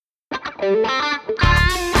Hello,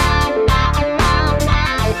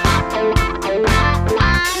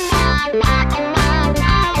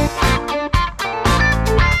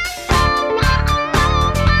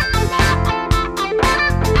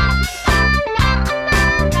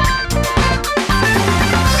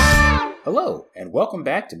 and welcome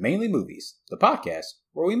back to Mainly Movies, the podcast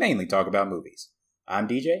where we mainly talk about movies. I'm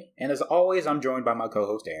DJ, and as always, I'm joined by my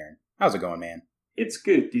co-host Aaron. How's it going, man? It's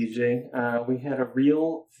good, DJ. We had a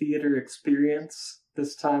real theater experience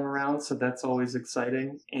this time around, so that's always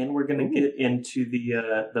exciting. And we're going to get into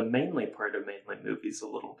the mainly part of Mainly Movies a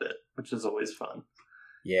little bit, which is always fun.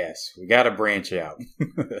 Yes, we got to branch out.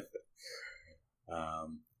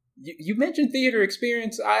 You mentioned theater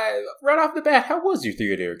experience. Right off the bat, how was your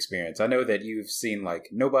theater experience? I know that you've seen like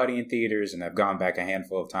Nobody in theaters and I've gone back a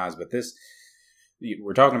handful of times, but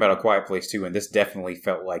we're talking about A Quiet Place 2, and this definitely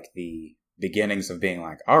felt like the beginnings of being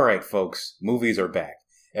like, all right, folks, movies are back.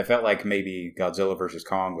 It felt like maybe Godzilla vs.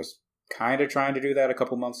 Kong was kind of trying to do that a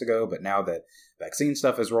couple months ago, but now that vaccine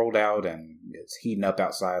stuff has rolled out and it's heating up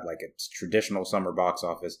outside like it's traditional summer box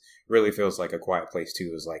office, really feels like A Quiet Place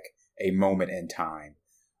 2 is like a moment in time.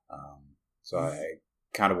 So I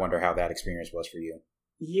kind of wonder how that experience was for you.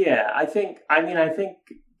 Yeah, I think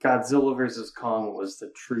Godzilla vs. Kong was the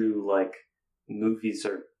true, like, movies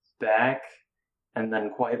are back, and then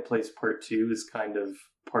Quiet Place Part 2 is kind of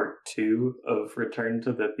Part 2 of Return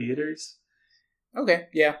to the Theaters. Okay,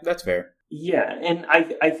 yeah, that's fair. Yeah, and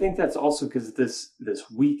I think that's also because this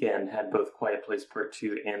weekend had both Quiet Place Part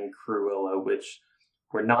 2 and Cruella, which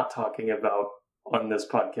we're not talking about on this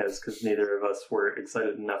podcast because neither of us were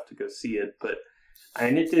excited enough to go see it, but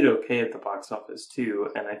it did okay at the box office too,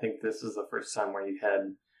 and I think this is the first time where you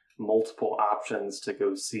had multiple options to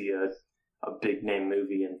go see a big name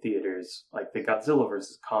movie in theaters. Like the Godzilla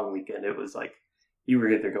vs. Kong weekend, it was like you were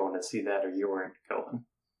either going to see that or you weren't going.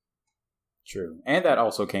 True, and that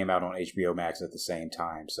also came out on HBO Max at the same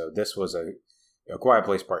time, so this was a Quiet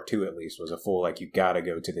Place Part 2 at least was a full, like, you gotta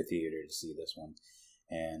go to the theater to see this one.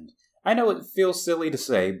 And I know it feels silly to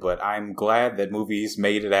say, but I'm glad that movies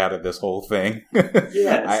made it out of this whole thing.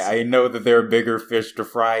 Yes. I know that there are bigger fish to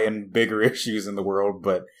fry and bigger issues in the world,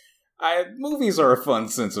 but movies are a fun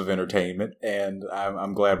sense of entertainment, and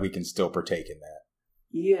I'm glad we can still partake in that.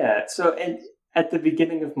 Yeah, so and at the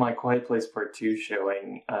beginning of my Quiet Place Part 2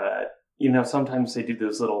 showing, sometimes they do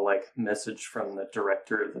those little, like, message from the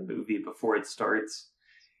director of the movie before it starts.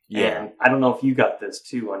 Yeah. And I don't know if you got this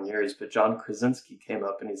too on yours, but John Krasinski came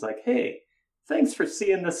up and he's like, hey, thanks for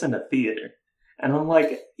seeing this in a theater. And I'm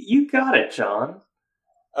like, you got it, John.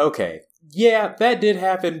 Okay. Yeah, that did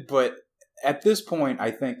happen, but at this point,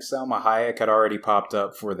 I think Salma Hayek had already popped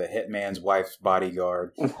up for the Hitman's Wife's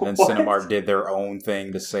Bodyguard. And Cinemark did their own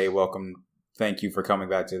thing to say, welcome, thank you for coming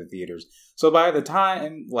back to the theaters. So by the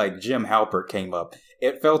time, like, Jim Halpert came up,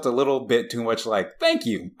 it felt a little bit too much like, thank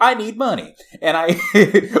you, I need money. And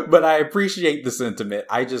but I appreciate the sentiment.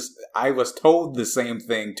 I was told the same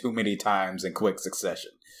thing too many times in quick succession.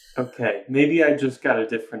 Okay, maybe I just got a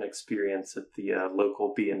different experience at the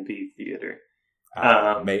local B&B theater.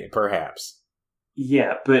 Perhaps.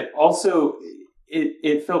 Yeah, but also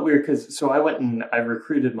it felt weird because I went and I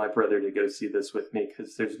recruited my brother to go see this with me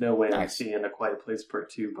because there's no way I'm seeing A Quiet Place Part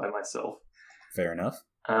 2 by myself. Fair enough.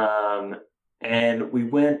 And we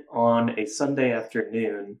went on a Sunday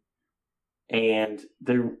afternoon, and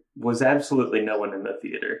there was absolutely no one in the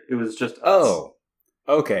theater. It was just us. Oh,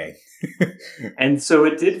 okay. And so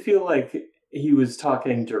it did feel like he was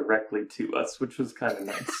talking directly to us, which was kind of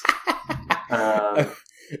nice.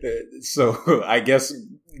 So I guess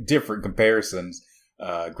different comparisons.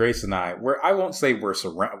 Grace and I won't say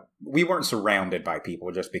we weren't surrounded by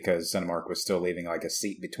people just because Cinemark was still leaving like a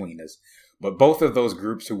seat between us. But both of those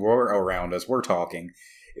groups who were around us were talking.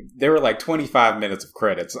 There were like 25 minutes of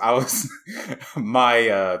credits.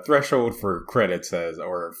 My threshold for credits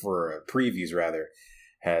for previews rather,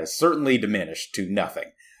 has certainly diminished to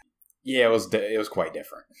nothing. Yeah, it was quite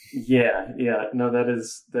different. Yeah. No, that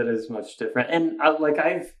is much different. And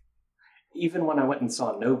even when I went and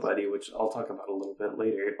saw Nobody, which I'll talk about a little bit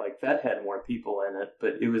later, like that had more people in it,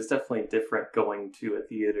 but it was definitely different going to a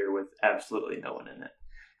theater with absolutely no one in it.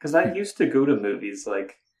 Because I used to go to movies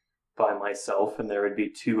like by myself, and there would be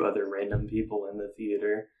two other random people in the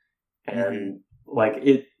theater, and like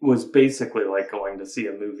it was basically like going to see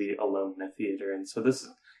a movie alone in a theater. And so this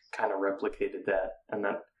kind of replicated that, and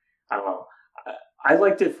that I don't know. I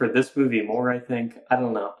liked it for this movie more. I think I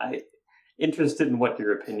don't know. Interested in what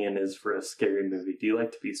your opinion is for a scary movie. Do you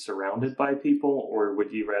like to be surrounded by people, or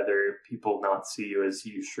would you rather people not see you as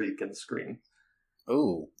you shriek and scream?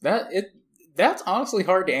 Oh, That's honestly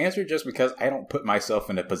hard to answer just because I don't put myself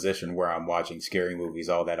in a position where I'm watching scary movies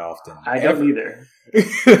all that often. I don't either.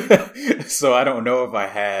 So I don't know if I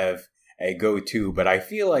have a go-to, but I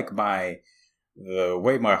feel like the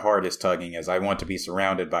way my heart is tugging is I want to be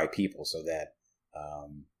surrounded by people so that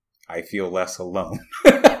I feel less alone.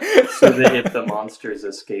 So that if the monsters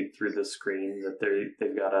escape through the screen, that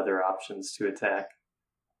they've got other options to attack.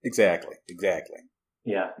 Exactly.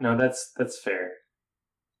 Yeah, no, that's fair.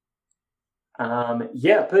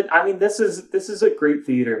 Yeah, but I mean, this is a great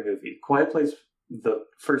theater movie. Quiet Place, the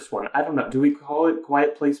first one. I don't know. Do we call it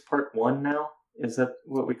Quiet Place Part 1 now? Is that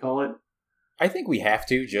what we call it? I think we have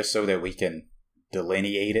to, just so that we can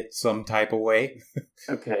delineate it some type of way.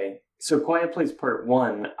 Okay. So Quiet Place Part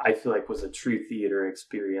 1, I feel like was a true theater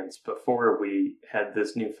experience before we had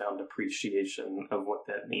this newfound appreciation of what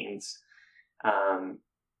that means.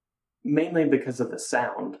 Mainly because of the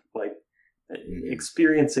sound. Like,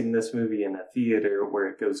 experiencing this movie in a theater where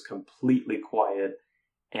it goes completely quiet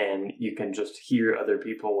and you can just hear other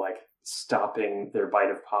people like stopping their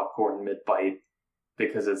bite of popcorn mid-bite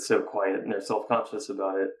because it's so quiet and they're self-conscious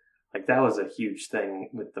about it. Like, that was a huge thing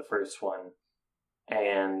with the first one.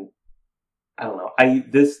 And I don't know.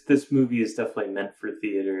 This movie is definitely meant for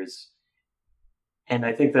theaters. And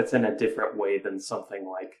I think that's in a different way than something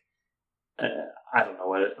like, I don't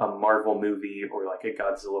know, a Marvel movie or like a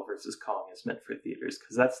Godzilla vs. Kong is meant for theaters,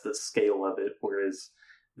 because that's the scale of it, whereas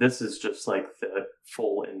this is just like the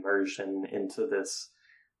full immersion into this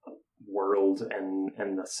world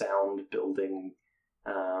and the sound building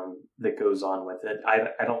that goes on with it.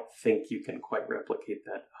 I don't think you can quite replicate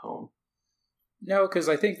that at home. No, because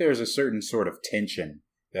I think there's a certain sort of tension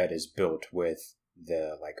that is built with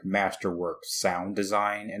the like masterwork sound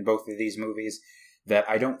design in both of these movies that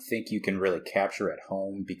I don't think you can really capture at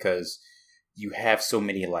home, because you have so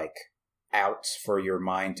many like outs for your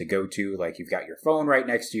mind to go to. Like, you've got your phone right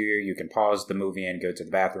next to you, you can pause the movie and go to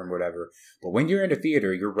the bathroom or whatever. But when you're in a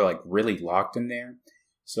theater, you're like really locked in there.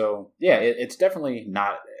 So yeah, it's definitely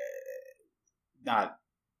not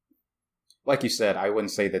like you said. I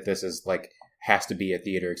wouldn't say that this is like has to be a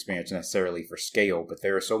theater experience necessarily for scale, but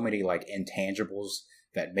there are so many like intangibles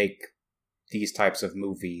that make these types of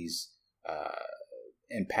movies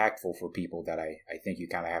impactful for people that I think you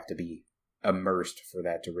kind of have to be immersed for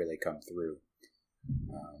that to really come through.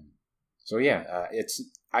 So yeah,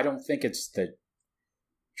 I don't think it's the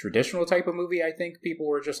traditional type of movie. I think people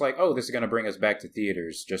were just like, oh, this is going to bring us back to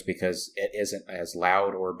theaters just because it isn't as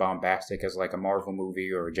loud or bombastic as like a Marvel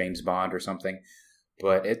movie or a James Bond or something.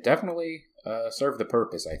 But it definitely served the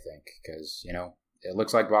purpose, I think, because, you know, it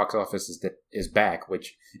looks like box office is back,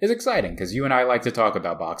 which is exciting because you and I like to talk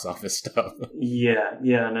about box office stuff. Yeah,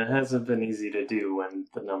 and it hasn't been easy to do when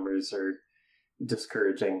the numbers are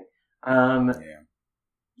discouraging.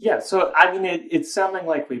 Yeah, so I mean, it's sounding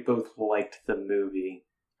like we both liked the movie.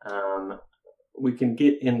 We can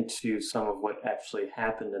get into some of what actually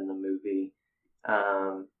happened in the movie.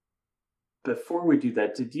 Before we do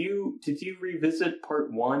that, did you revisit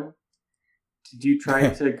part 1? Did you try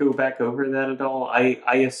to go back over that at all? I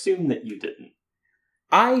assume that you didn't.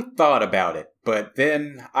 I thought about it, but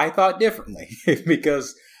then I thought differently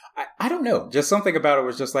because I don't know. Just something about it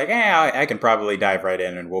was just like, I can probably dive right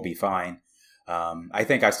in and we'll be fine. I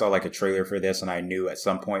think I saw like a trailer for this and I knew at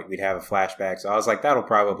some point we'd have a flashback. So I was like, that'll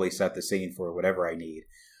probably set the scene for whatever I need.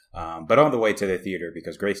 But on the way to the theater,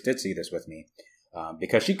 because Grace did see this with me,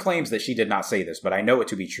 because she claims that she did not say this, but I know it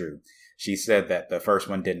to be true. She said that the first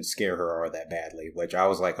one didn't scare her all that badly, which I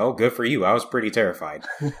was like, oh, good for you. I was pretty terrified.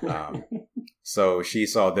 So she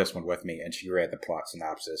saw this one with me and she read the plot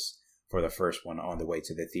synopsis for the first one on the way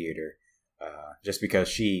to the theater, just because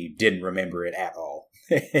she didn't remember it at all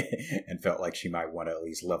and felt like she might want to at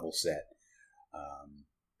least level set.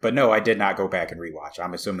 But no, I did not go back and rewatch.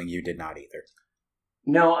 I'm assuming you did not either.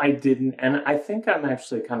 No, I didn't. And I think I'm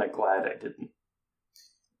actually kind of glad I didn't.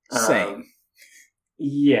 Same.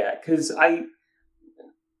 Yeah, because I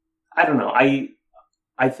don't know.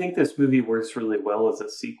 I think this movie works really well as a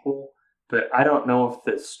sequel, but I don't know if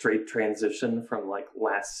the straight transition from like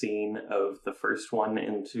last scene of the first one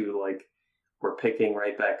into like we're picking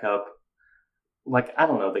right back up. Like, I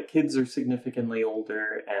don't know, the kids are significantly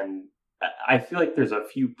older, and I feel like there's a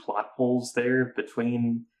few plot holes there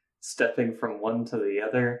between stepping from one to the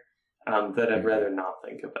other that I'd rather not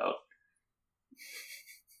think about.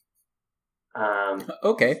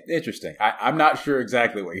 Okay, interesting. I'm not sure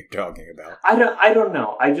exactly what you're talking about. I don't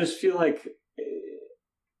know. I just feel like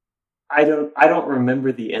I don't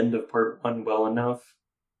remember the end of part 1 well enough,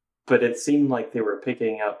 but it seemed like they were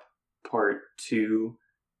picking up part 2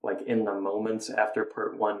 like in the moments after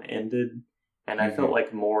part 1 ended, and I felt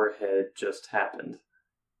like more had just happened.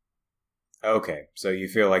 Okay, so you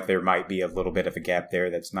feel like there might be a little bit of a gap there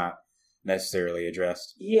that's not necessarily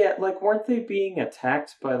addressed. Yeah, like weren't they being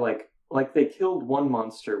attacked by like they killed one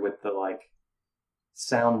monster with the like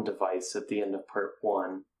sound device at the end of part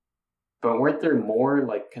 1, but weren't there more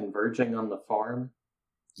like converging on the farm?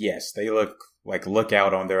 Yes, they look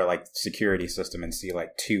out on their like security system and see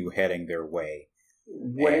like 2 heading their way.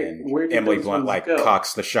 Where did Emily those Blunt ones like go?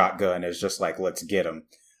 cocks the shotgun, is just like, let's get him,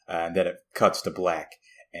 and then it cuts to black.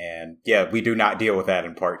 And yeah, we do not deal with that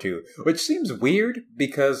in part 2, which seems weird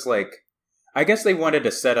because like I guess they wanted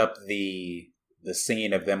to set up the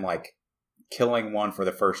scene of them like killing one for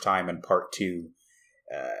the first time in part 2,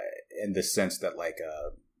 in the sense that like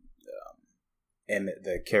Emmett,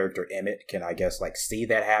 the character Emmett, can I guess like see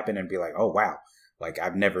that happen and be like, oh wow, like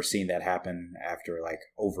I've never seen that happen after like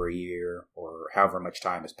over a year or however much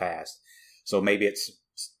time has passed. So maybe it's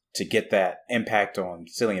to get that impact on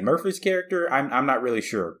Cillian Murphy's character. I'm not really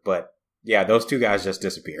sure, but yeah, those 2 guys just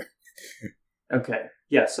disappear. Okay.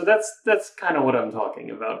 Yeah, so that's kind of what I'm talking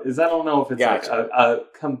about. Is I don't know if it's Gotcha. like a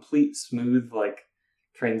complete smooth like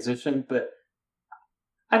transition, but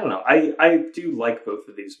I don't know. I do like both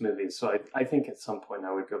of these movies, so I think at some point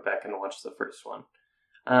I would go back and watch the first one.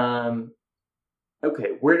 Okay,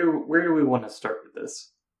 where do we want to start with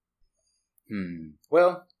this?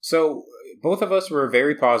 Well, so both of us were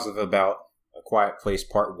very positive about A Quiet Place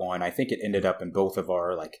Part 1. I think it ended up in both of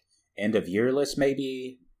our like end of year lists,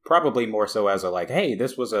 maybe. Probably more so as a like, hey,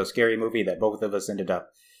 this was a scary movie that both of us ended up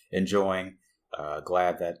enjoying.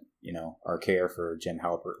 Glad that, our care for Jim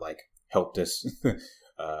Halpert like helped us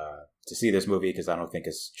to see this movie, because I don't think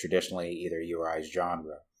it's traditionally either you or I's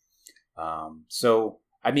genre. So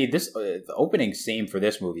I mean, this the opening scene for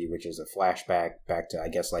this movie, which is a flashback back to I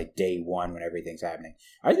guess like day 1 when everything's happening.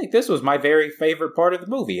 I think this was my very favorite part of the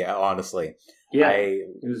movie. Honestly, Yeah, I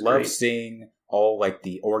love great. seeing all like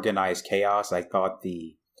the organized chaos. I thought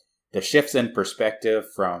the shifts in perspective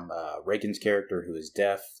from Reagan's character, who is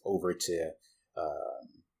deaf, over to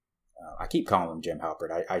I keep calling him Jim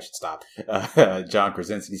Halpert. I should stop. John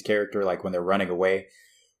Krasinski's character, like when they're running away,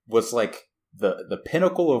 was like the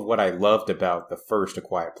pinnacle of what I loved about the first A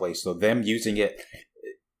Quiet Place. So them using it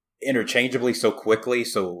interchangeably so quickly,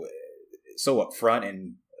 so upfront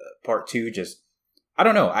in part 2, just I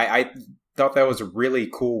don't know. I thought that was a really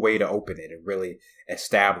cool way to open it and really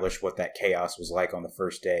establish what that chaos was like on the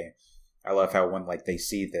first day. I love how when like they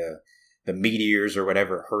see the meteors or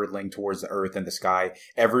whatever hurtling towards the earth and the sky,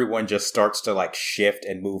 everyone just starts to like shift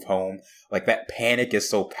and move home. Like that panic is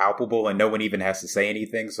so palpable and no one even has to say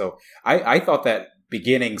anything. So I thought that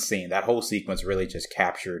beginning scene, that whole sequence really just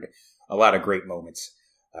captured a lot of great moments.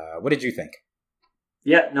 What did you think?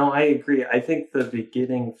 Yeah, no, I agree. I think the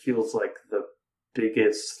beginning feels like the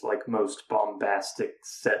biggest, like most bombastic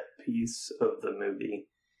set piece of the movie.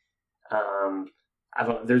 I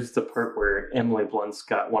don't. There's the part where Emily Blunt's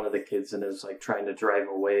got one of the kids and is like trying to drive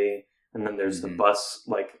away, and then there's the bus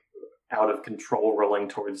like out of control rolling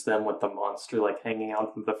towards them with the monster like hanging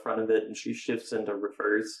out from the front of it, and she shifts into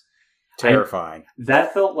reverse. Terrifying.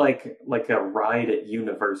 That felt like a ride at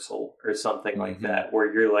Universal or something like that,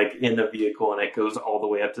 where you're like in a vehicle and it goes all the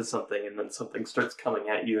way up to something, and then something starts coming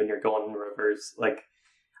at you and you're going in reverse. Like,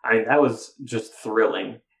 I mean, that was just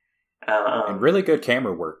thrilling. And really good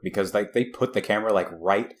camera work, because like they put the camera like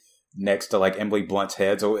right next to like Emily Blunt's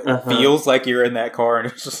head, so it feels like you're in that car,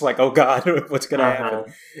 and it's just like, oh god, what's gonna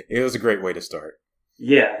happen? It was a great way to start.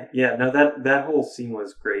 Yeah, no, that whole scene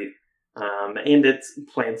was great, and it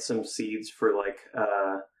plants some seeds for like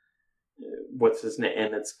what's his name,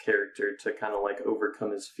 Emmett's character, to kind of like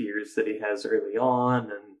overcome his fears that he has early on,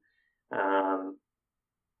 and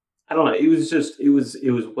I don't know, it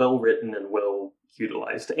was well written and well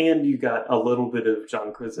utilized, and you got a little bit of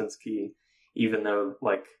John Krasinski, even though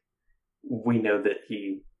like we know that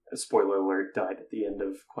he, spoiler alert, died at the end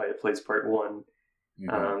of Quiet Place Part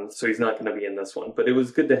 1. So he's not going to be in this one, but it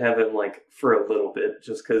was good to have him like for a little bit,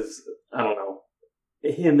 just because I don't know,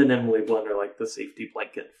 him and Emily Blunt are like the safety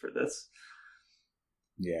blanket for this.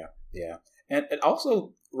 Yeah, and it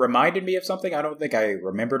also reminded me of something I don't think I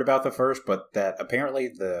remembered about the first, but that apparently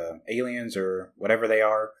the aliens or whatever they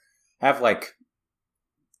are have like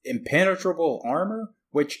impenetrable armor,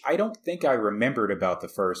 which I don't think I remembered about the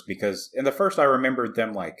first, because in the first I remembered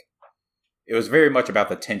them like it was very much about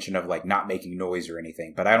the tension of like not making noise or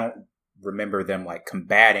anything, but I don't remember them like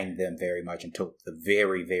combating them very much until the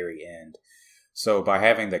very, very end. So by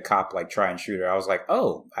having the cop like try and shoot her, I was like,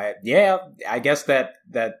 oh, I guess that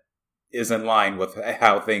is in line with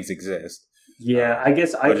how things exist. Yeah, I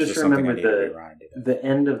guess I just remember the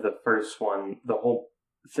end of the first one, the whole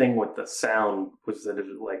thing with the sound was that it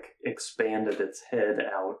like expanded its head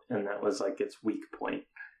out, and that was like its weak point.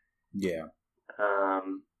 Yeah.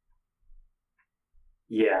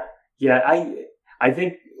 Yeah. Yeah, I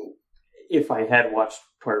think if I had watched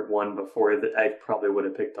part one before, that I probably would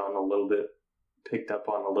have picked up on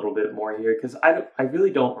a little bit more here, because I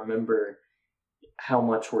really don't remember how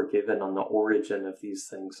much we're given on the origin of these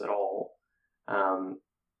things at all.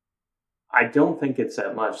 I don't think it's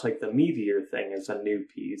that much. Like the meteor thing is a new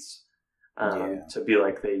piece. To be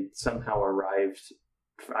like they somehow arrived,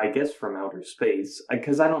 I guess, from outer space.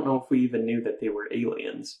 Because I don't know if we even knew that they were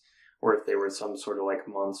aliens, or if they were some sort of like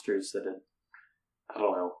monsters that had, I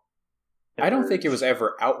don't know. I don't think it was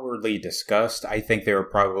ever outwardly discussed. I think there were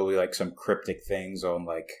probably like some cryptic things on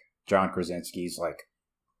like John Krasinski's like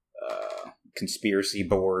conspiracy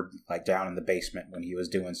board, like down in the basement when he was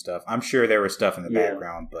doing stuff. I'm sure there was stuff in the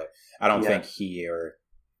background, but I don't think he or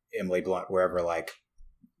Emily Blunt were ever like,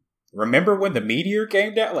 remember when the meteor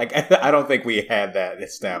came down? Like, I don't think we had that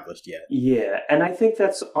established yet. Yeah, and I think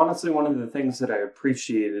that's honestly one of the things that I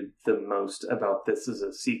appreciated the most about this as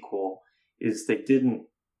a sequel, is they didn't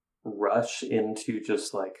rush into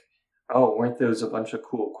just like, oh, weren't those a bunch of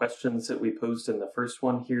cool questions that we posed in the first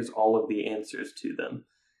one? Here's all of the answers to them.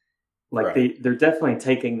 Like, they're definitely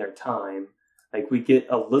taking their time. Like, we get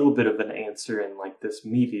a little bit of an answer in, like, this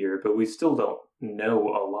meteor, but we still don't know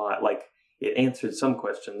a lot. Like, it answered some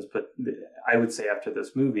questions, but I would say after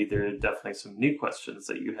this movie, there are definitely some new questions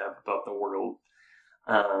that you have about the world.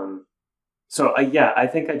 So, I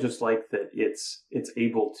think I just like that it's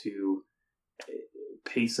able to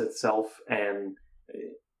pace itself, and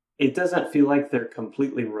it doesn't feel like they're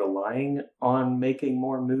completely relying on making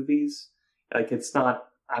more movies. Like, it's not,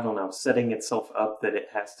 I don't know, setting itself up that it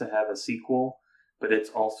has to have a sequel, but it's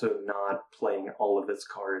also not playing all of its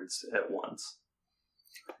cards at once.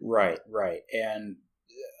 Right. And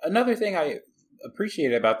another thing I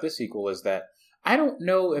appreciate about this sequel is that I don't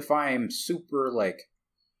know if I'm super, like,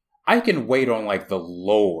 I can wait on, like, the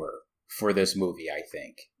lore for this movie, I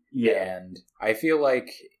think. Yeah. And I feel like,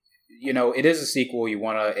 you know, it is a sequel. You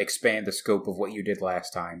want to expand the scope of what you did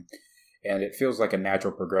last time. And it feels like a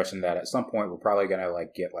natural progression that at some point we're probably going to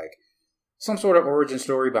like get like some sort of origin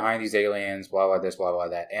story behind these aliens, blah, blah, this, blah, blah,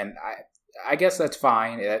 that. And I guess that's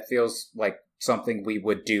fine. That feels like something we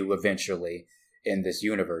would do eventually in this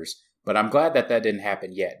universe. But I'm glad that didn't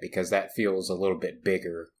happen yet, because that feels a little bit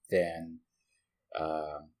bigger than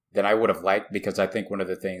I would have liked, because I think one of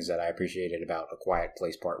the things that I appreciated about A Quiet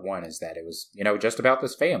Place Part 1 is that it was, you know, just about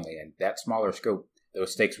this family, and that smaller scope,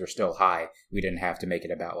 those stakes were still high. We didn't have to make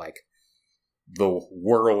it about like the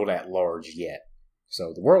world at large yet.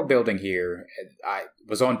 So the world building here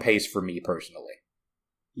was on pace for me personally.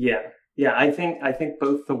 Yeah. I think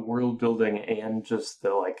both the world building and just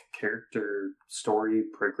the like character story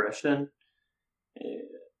progression,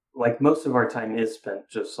 like most of our time is spent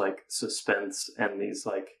just like suspense and these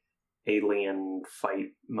like alien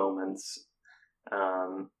fight moments.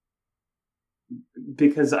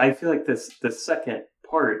 Because I feel like the second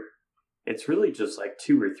part, it's really just like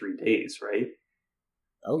 2 or 3 days, right?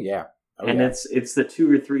 Oh yeah. It's the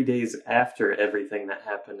 2 or 3 days after everything that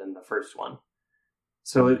happened in the first one.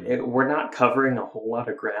 So we're not covering a whole lot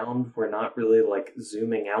of ground. We're not really like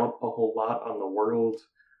zooming out a whole lot on the world.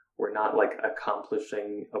 We're not like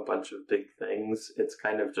accomplishing a bunch of big things. It's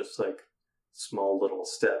kind of just like small little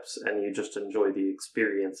steps, and you just enjoy the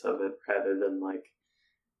experience of it rather than like,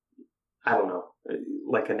 I don't know,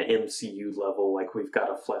 like an MCU level, like we've got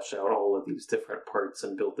to flesh out all of these different parts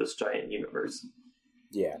and build this giant universe.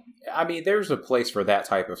 Yeah. I mean, there's a place for that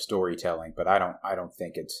type of storytelling, but I don't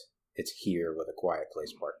think it's here with A Quiet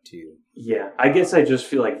Place Part 2. Yeah, I guess I just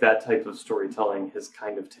feel like that type of storytelling has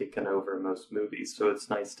kind of taken over most movies, so it's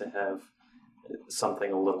nice to have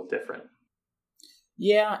something a little different.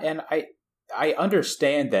 Yeah, and I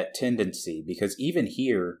understand that tendency, because even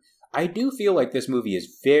here, I do feel like this movie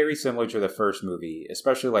is very similar to the first movie,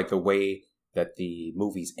 especially like the way that the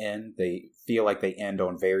movies end. They feel like they end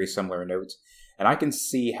on very similar notes. And I can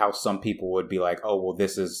see how some people would be like, oh, well,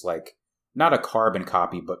 this is like not a carbon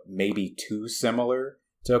copy, but maybe too similar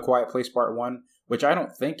to A Quiet Place Part 1, which I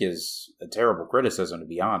don't think is a terrible criticism, to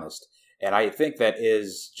be honest. And I think that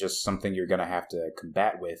is just something you're going to have to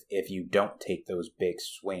combat with if you don't take those big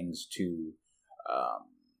swings to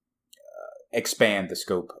expand the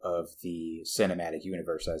scope of the cinematic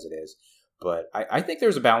universe as it is. But I think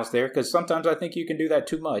there's a balance there, because sometimes I think you can do that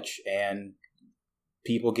too much and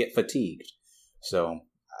people get fatigued. So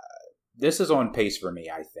this is on pace for me,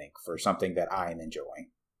 I think, for something that I'm enjoying.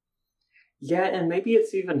 Yeah, and maybe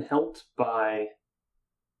it's even helped by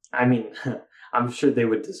I mean, I'm sure they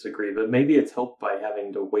would disagree, but maybe it's helped by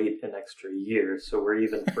having to wait an extra year, so we're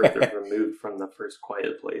even further removed from the first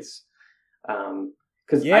Quiet Place.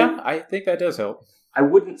 Because Yeah, I think that does help. I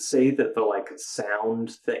wouldn't say that the like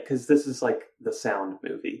sound thing, because this is like the sound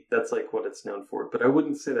movie. That's like what it's known for. But I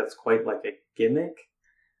wouldn't say that's quite like a gimmick.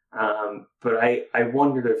 But I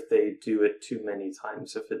wondered if they do it too many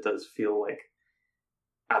times, if it does feel like,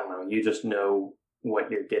 I don't know, you just know what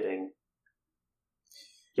you're getting.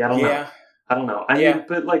 Yeah, I don't know. I don't know. I mean,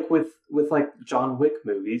 but like with like John Wick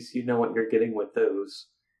movies, you know what you're getting with those,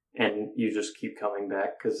 and you just keep coming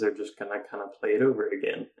back because they're just gonna kind of play it over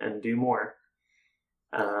again and do more.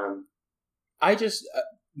 I just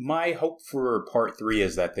my hope for part 3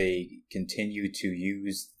 is that they continue to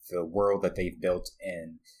use the world that they've built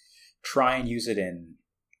and try and use it in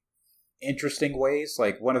interesting ways.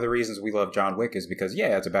 Like, one of the reasons we love John Wick is because,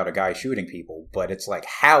 yeah, it's about a guy shooting people, but it's like,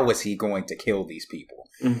 how is he going to kill these people?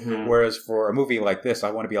 Mm-hmm. Whereas for a movie like this,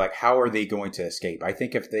 I want to be like, how are they going to escape? I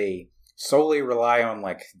think if they solely rely on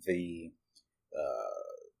like the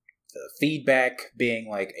feedback being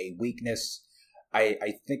like a weakness, I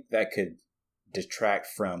think that could detract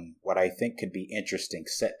from what I think could be interesting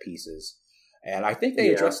set pieces. And I think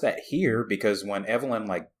they address that here, because when Evelyn,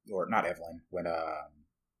 like, or not Evelyn, when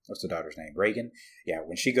what's the daughter's name? Reagan? Yeah,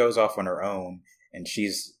 when she goes off on her own and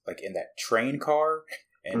she's like in that train car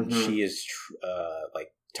and she is like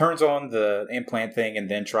turns on the implant thing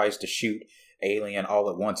and then tries to shoot Alien all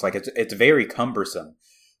at once. Like, it's very cumbersome.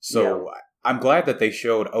 So I'm glad that they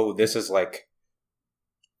showed, oh, this is like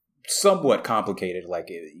somewhat complicated. Like,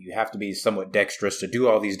 you have to be somewhat dexterous to do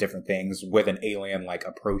all these different things with an alien like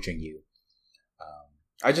approaching you.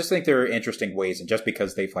 I just think there are interesting ways, and just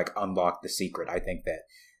because they've like unlocked the secret, I think that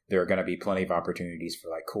there are going to be plenty of opportunities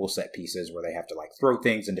for like cool set pieces where they have to like throw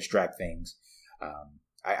things and distract things.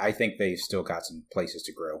 I think they've still got some places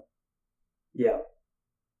to grow. Yeah.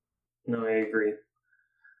 No, I agree.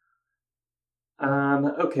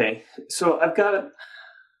 Okay, so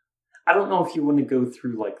I don't know if you want to go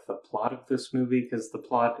through like the plot of this movie, because the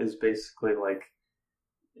plot is basically like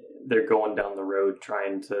they're going down the road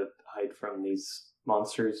trying to hide from these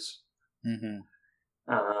monsters. Mm-hmm.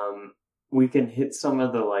 We can hit some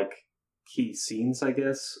of the like key scenes, I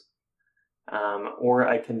guess, or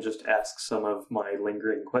I can just ask some of my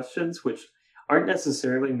lingering questions, which aren't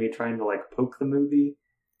necessarily me trying to like poke the movie,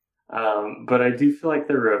 but I do feel like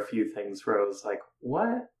there were a few things where I was like,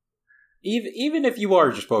 what? Even if you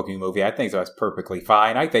are just poking a movie, I think that's perfectly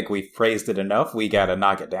fine. I think we've praised it enough. We got to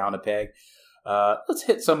knock it down a peg. Let's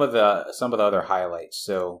hit some of the other highlights.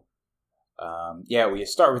 So, we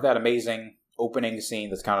start with that amazing opening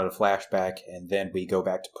scene that's kind of a flashback, and then we go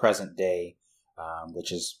back to present day,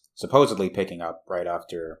 which is supposedly picking up right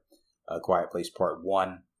after A Quiet Place Part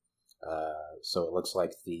 1. So it looks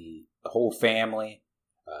like the whole family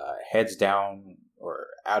heads down or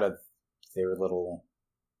out of their little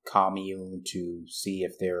commune to see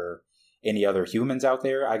if there are any other humans out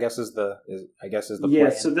there. I guess is the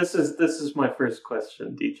plan. So this is my first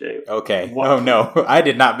question, DJ. Okay. Oh no, I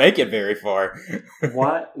did not make it very far.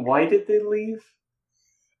 Why did they leave?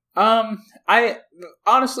 I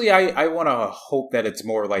honestly I want to hope that it's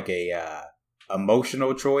more like a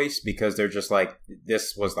emotional choice, because they're just like,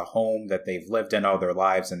 this was the home that they've lived in all their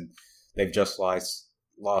lives, and they've just lost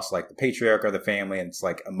like the patriarch of the family, and it's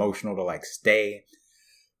like emotional to like stay.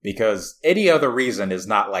 Because any other reason is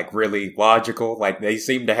not like really logical. Like, they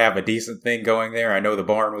seem to have a decent thing going there. I know the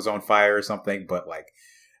barn was on fire or something, but like,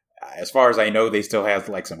 as far as I know, they still have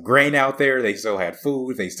like some grain out there. They still had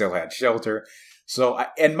food. They still had shelter. So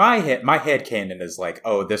in my head canon is like,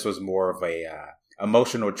 oh, this was more of a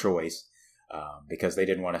emotional choice, because they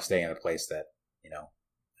didn't want to stay in a place that,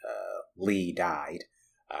 Lee died.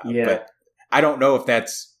 But I don't know if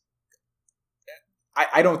that's.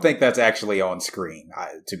 I don't think that's actually on screen,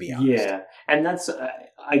 to be honest. Yeah, and that's,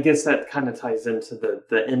 I guess that kind of ties into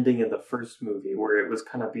the ending of the first movie, where it was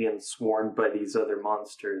kind of being swarmed by these other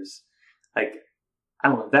monsters. Like, I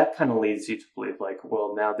don't know, that kind of leads you to believe, like,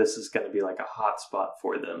 well, now this is going to be like a hot spot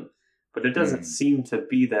for them. But it doesn't seem to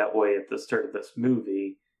be that way at the start of this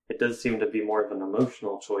movie. It does seem to be more of an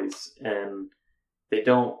emotional choice, and they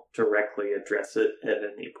don't directly address it at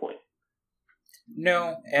any point.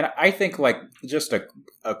 No, and I think like just a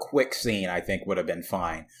quick scene I think would have been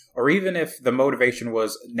fine. Or even if the motivation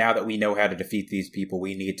was, now that we know how to defeat these people,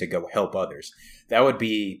 we need to go help others. That would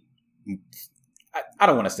be, I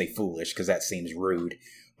don't want to say foolish, because that seems rude,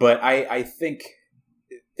 but I think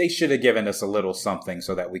they should have given us a little something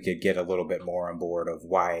so that we could get a little bit more on board of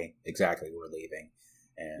why exactly we're leaving.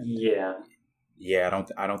 And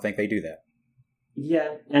I don't think they do that.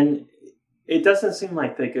 Yeah, and it doesn't seem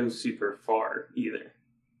like they go super far either.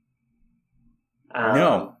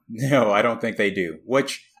 No, I don't think they do.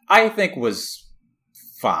 Which I think was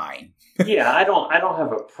fine. Yeah, I don't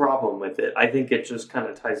have a problem with it. I think it just kind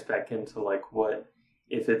of ties back into like what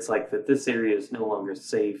if it's like that this area is no longer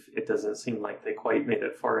safe. It doesn't seem like they quite made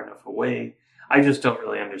it far enough away. I just don't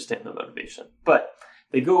really understand the motivation. But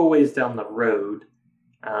they go a ways down the road,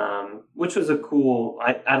 which was a cool.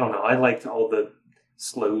 I don't know. I liked all the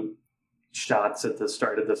slow shots at the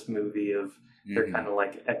start of this movie of they're kind of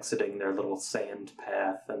like exiting their little sand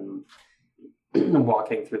path and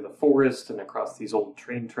walking through the forest and across these old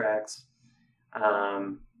train tracks.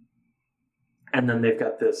 And then they've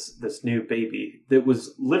got this new baby that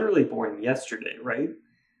was literally born yesterday, right?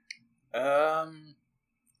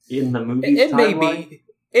 In the movie,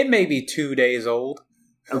 it may be 2 days old.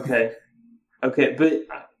 Okay, but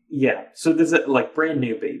yeah. So this is like brand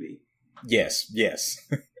new baby. Yes.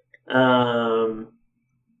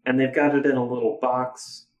 And they've got it in a little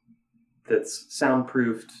box that's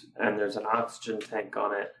soundproofed, and there's an oxygen tank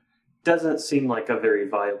on it. Doesn't seem like a very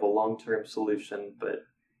viable long-term solution, but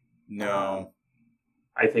no.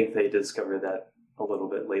 I think they discover that a little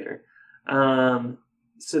bit later.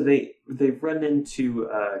 So they run into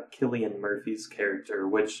Cillian Murphy's character,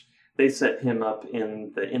 which they set him up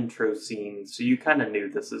in the intro scene, so you kind of knew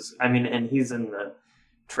this is... I mean, and he's in the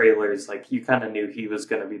trailers, like, you kind of knew he was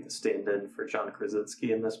going to be the stand-in for John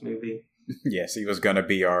Krasinski in this movie. Yes, he was going to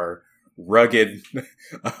be our rugged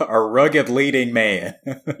leading man.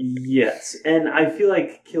 Yes, and I feel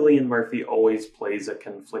like Cillian Murphy always plays a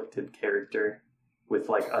conflicted character with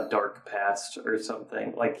like a dark past or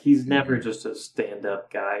something. Like he's never just a stand-up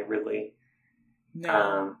guy, really.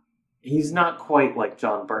 No. He's not quite like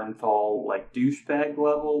John Bernthal, like douchebag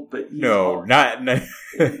level, but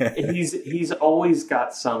he's always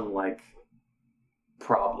got some like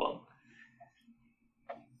problem.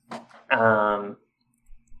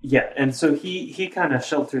 Yeah, and so he kind of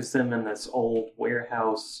shelters them in this old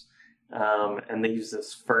warehouse, and they use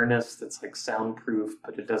this furnace that's like soundproof,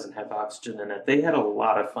 but it doesn't have oxygen in it. They had a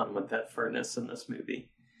lot of fun with that furnace in this movie.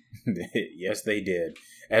 Yes, they did.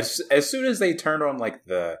 As soon as they turned on like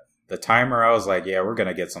the timer, I was like, yeah, we're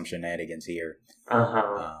gonna get some shenanigans here.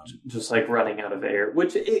 Just like running out of air,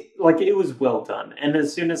 which it was well done. And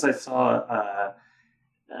as soon as I saw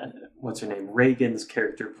what's her name, Reagan's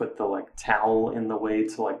character put the like towel in the way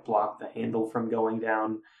to like block the handle from going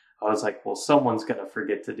down, I was like, well, someone's gonna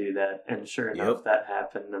forget to do that. And sure enough, that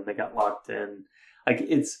happened, and they got locked in. Like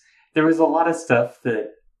there was a lot of stuff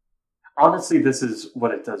that honestly, this is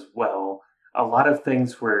what it does well. A lot of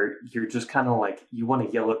things where you're just kind of like, you want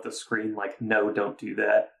to yell at the screen, like, no, don't do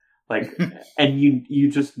that. Like, and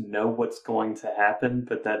you just know what's going to happen,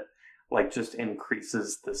 but that like just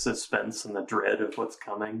increases the suspense and the dread of what's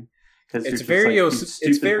coming. It's very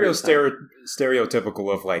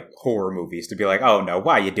stereotypical of like horror movies to be like, oh no,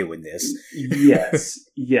 why are you doing this?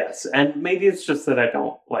 Yes. And maybe it's just that I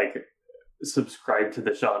don't like subscribe to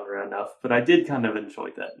the genre enough, but I did kind of enjoy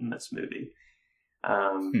that in this movie.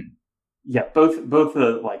 Yeah, both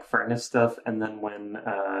the like furnace stuff, and then when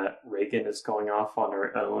Reagan is going off on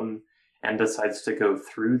her own and decides to go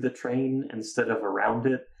through the train instead of around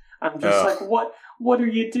it, I'm just like, what are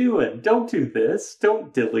you doing? Don't do this.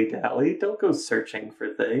 Don't dilly-dally. Don't go searching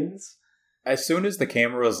for things. As soon as the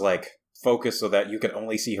camera was like focused so that you could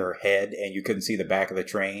only see her head and you couldn't see the back of the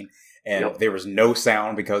train, and there was no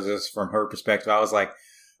sound because it was from her perspective, I was like,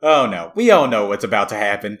 oh no, we all know what's about to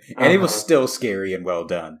happen. And it was still scary and well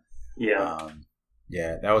done. Yeah.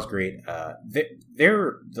 Yeah, that was great. The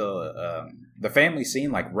family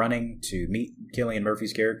scene, like running to meet Cillian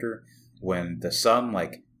Murphy's character when the son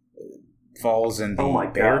like falls in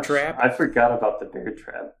the bear trap. I forgot about the bear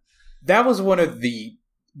trap. That was one of the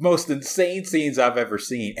most insane scenes I've ever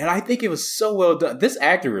seen, and I think it was so well done. This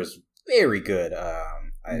actor is very good.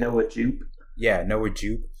 Noah Jupe. Yeah, Noah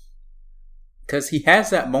Jupe. Because he has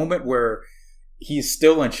that moment where he's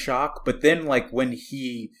still in shock, but then like when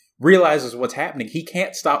he realizes what's happening, he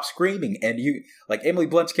can't stop screaming, and you like Emily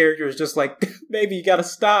Blunt's character is just like, maybe you gotta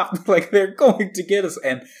stop, like they're going to get us.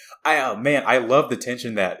 And I love the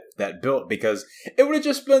tension that built, because it would have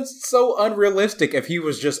just been so unrealistic if he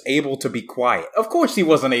was just able to be quiet. Of course he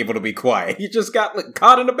wasn't able to be quiet. He just got like,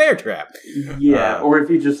 caught in a bear trap. Yeah, or if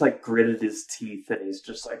he just like gritted his teeth and he's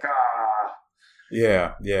just like,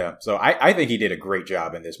 Yeah. So I think he did a great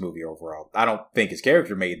job in this movie overall. I don't think his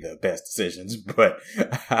character made the best decisions, but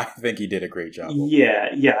I think he did a great job.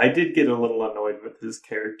 Yeah, I did get a little annoyed with his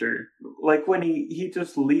character. Like when he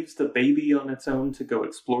just leaves the baby on its own to go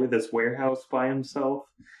explore this warehouse by himself.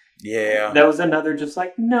 Yeah. That was another just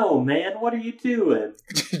like, no, man, what are you doing?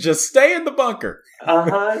 Just stay in the bunker.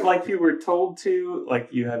 Like you were told to. Like,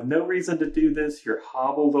 you have no reason to do this. You're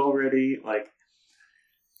hobbled already. Like,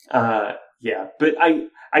 yeah. But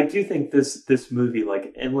I do think this movie,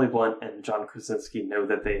 like, Emily Blunt and John Krasinski know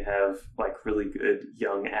that they have, like, really good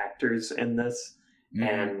young actors in this. Mm-hmm.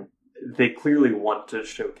 And they clearly want to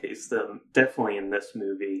showcase them, definitely in this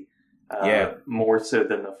movie. More so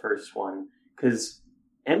than the first one. Because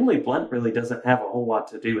Emily Blunt really doesn't have a whole lot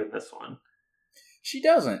to do in this one. She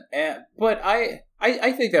doesn't, but I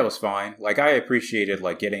think that was fine. Like, I appreciated,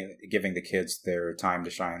 like, giving the kids their time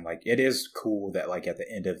to shine. Like, it is cool that, like, at the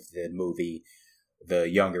end of the movie, the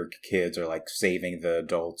younger kids are, like, saving the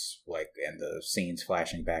adults, like, and the scenes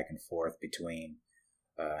flashing back and forth between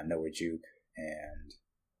Noah Jupe and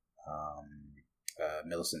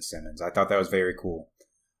Millicent Simmons. I thought that was very cool,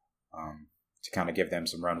 to kind of give them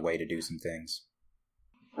some runway to do some things.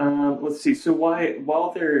 Let's see. So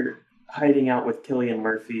while they're hiding out with Cillian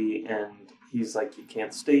Murphy, and he's like, you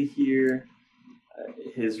can't stay here.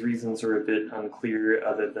 His reasons are a bit unclear,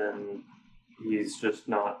 other than he's just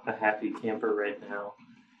not a happy camper right now.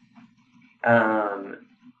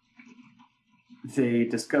 They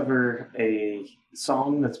discover a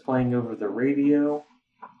song that's playing over the radio,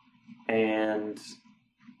 and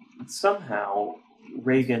somehow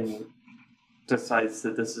Regan decides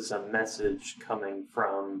that this is a message coming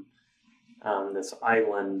from this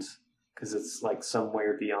island, because it's like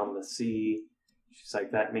somewhere beyond the sea. She's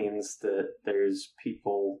like, that means that there's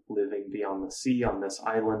people living beyond the sea on this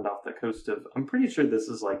island off the coast of, I'm pretty sure this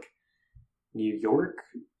is like New York.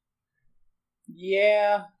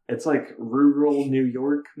 Yeah. It's like rural New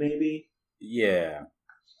York, maybe. Yeah.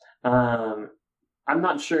 I'm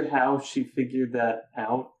not sure how she figured that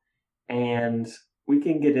out, and we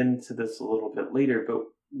can get into this a little bit later, but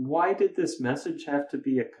why did this message have to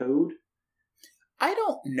be a code? I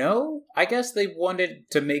don't know. I guess they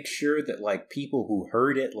wanted to make sure that, like, people who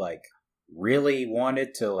heard it, like, really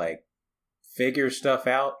wanted to, like, figure stuff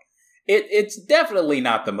out. It's definitely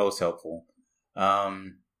not the most helpful.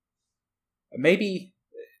 Maybe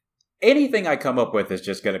anything I come up with is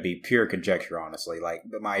just going to be pure conjecture, honestly. Like,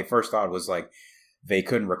 my first thought was, like, they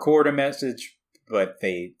couldn't record a message, but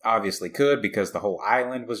they obviously could because the whole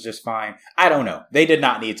island was just fine. I don't know. They did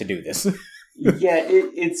not need to do this. Yeah,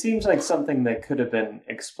 it seems like something that could have been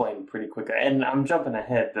explained pretty quickly. And I'm jumping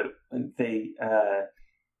ahead, but they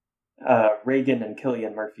Regan and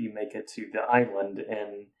Cillian Murphy make it to the island,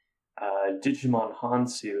 and Digimon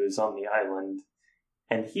Hansu is on the island,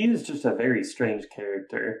 and he is just a very strange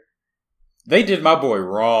character. They did my boy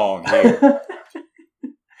wrong here.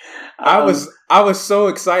 I was so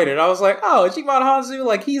excited. I was like, oh, Digimon Hansu,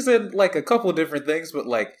 like, he's in, like, a couple different things, but,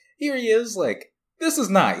 like, here he is, like, this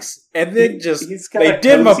is nice. And then they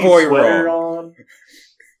did my boy wrong.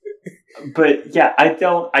 But yeah, I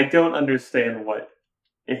don't understand what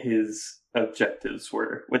his objectives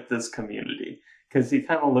were with this community. Because he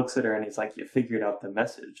kind of looks at her and he's like, you figured out the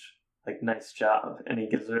message. Like, nice job. And he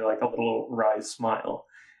gives her, like, a little wry smile.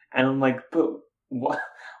 And I'm like, but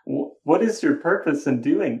what is your purpose in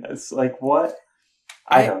doing this? Like, what?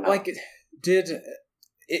 I don't know. Like,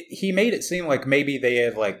 he made it seem like maybe they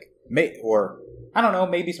had, like, or I don't know,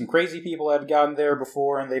 maybe some crazy people had gotten there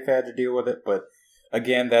before and they've had to deal with it, but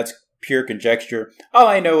again, that's pure conjecture. All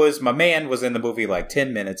I know is my man was in the movie like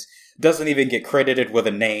 10 minutes, doesn't even get credited with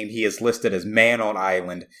a name, he is listed as Man on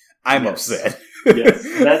Island. I'm upset.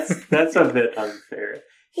 Yes, that's a bit unfair.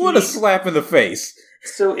 What a slap in the face.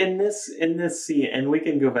 So in this scene, and we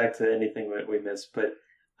can go back to anything that we missed, but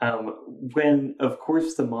when, of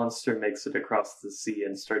course, the monster makes it across the sea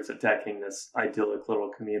and starts attacking this idyllic little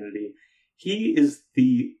community, he is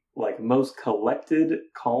the, like, most collected,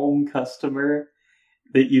 calm customer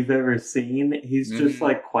that you've ever seen. He's just,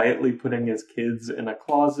 like, quietly putting his kids in a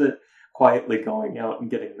closet, quietly going out and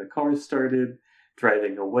getting the car started,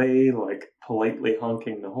 driving away, like, politely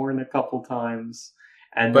honking the horn a couple times.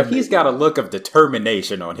 But he's got a look of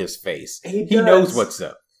determination on his face. He knows what's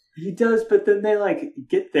up. He does, but then they, like,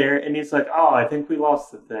 get there, and he's like, oh, I think we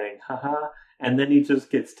lost the thing, haha, and then he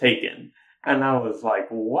just gets taken. And I was like,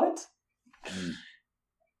 what?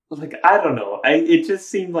 Like, I don't know. It just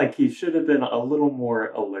seemed like he should have been a little more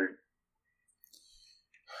alert.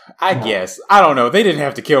 I guess. I don't know. They didn't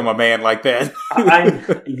have to kill my man like that.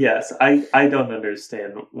 I don't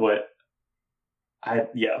understand what...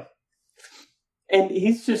 Yeah. And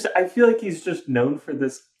he's just... I feel like he's just known for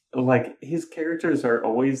this. Like, his characters are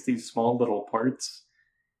always these small little parts.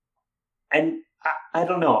 And I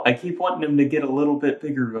don't know. I keep wanting him to get a little bit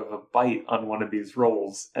bigger of a bite on one of these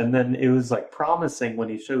roles. And then it was, like, promising when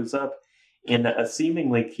he shows up in a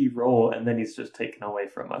seemingly key role, and then he's just taken away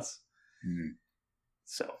from us. Mm.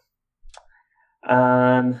 So,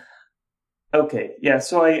 okay, yeah.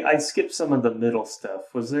 So I skipped some of the middle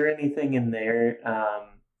stuff. Was there anything in there?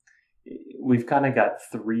 We've kind of got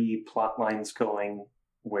 3 plot lines going,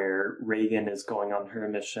 where Reagan is going on her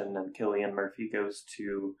mission, and Cillian Murphy goes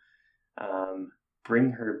to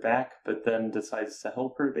bring her back, but then decides to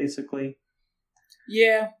help her, basically.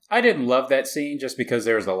 Yeah, I didn't love that scene just because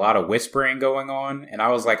there was a lot of whispering going on, and I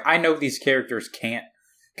was like, I know these characters can't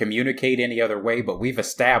communicate any other way, but we've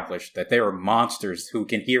established that there are monsters who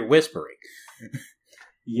can hear whispering.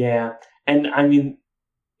 Yeah, and I mean,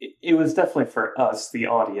 it was definitely for us, the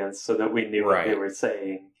audience, so that we knew what they were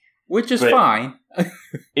saying. Which is fine.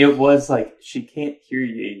 It was like, she can't hear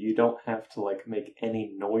you. You don't have to like make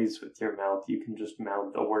any noise with your mouth. You can just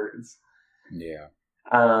mouth the words. Yeah.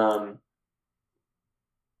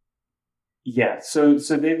 Yeah, so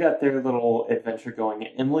they've got their little adventure going.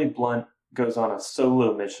 Emily Blunt goes on a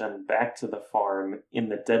solo mission back to the farm in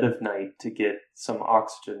the dead of night to get some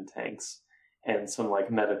oxygen tanks and some like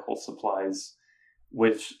medical supplies,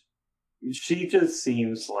 which she just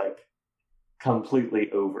seems like completely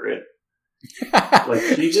over it. Like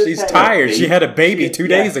she's tired. She had a baby 2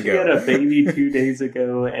 days ago. She had a baby 2 days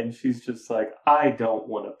ago, and she's just like, I don't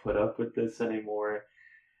want to put up with this anymore.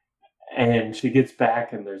 And she gets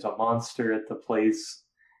back, and there's a monster at the place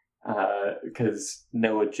because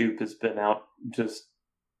Noah Jupe has been out just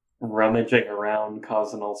rummaging around,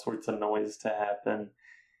 causing all sorts of noise to happen,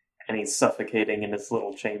 and he's suffocating in his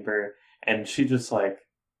little chamber. And she just like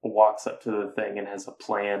walks up to the thing and has a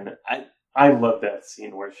plan. I love that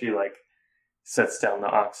scene where she like sets down the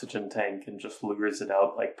oxygen tank and just lures it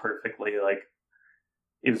out like perfectly. Like,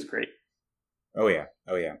 it was great. Oh yeah.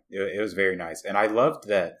 It was very nice, and I loved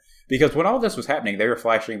that because when all this was happening, they were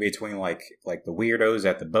flashing between like the weirdos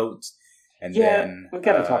at the boats, and then we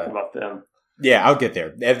gotta talk about them. Yeah, I'll get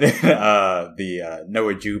there. And then the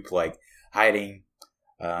Noah Jupe like hiding,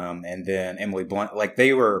 and then Emily Blunt, like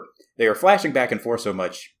they were flashing back and forth so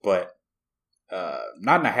much, but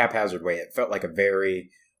not in a haphazard way. It felt like a very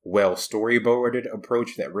well storyboarded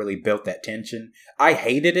approach that really built that tension. I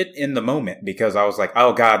hated it in the moment because I was like,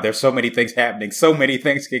 oh god, there's so many things happening, so many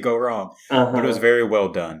things could go wrong. But it was very well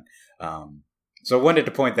done. So I wanted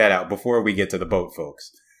to point that out before we get to the boat folks.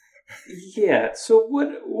 Yeah, so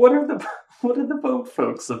what are the boat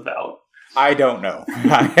folks about? I don't know.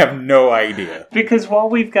 I have no idea. Because while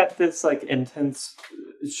we've got this like intense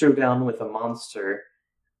showdown with a monster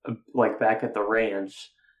like back at the ranch,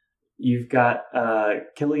 you've got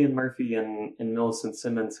Cillian Murphy and Millicent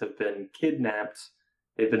Simmons have been kidnapped.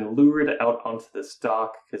 They've been lured out onto this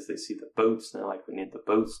dock because they see the boats, and they're like, we need the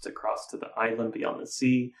boats to cross to the island beyond the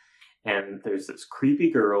sea. And there's this creepy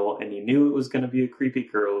girl, and you knew it was going to be a creepy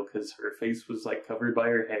girl because her face was like covered by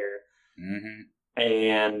her hair. Mm-hmm.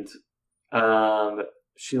 And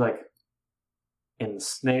she like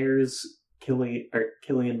ensnares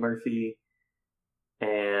Cillian Murphy.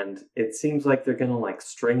 And it seems like they're gonna like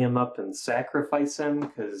string him up and sacrifice him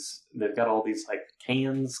because they've got all these like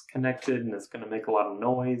cans connected, and it's gonna make a lot of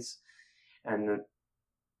noise. And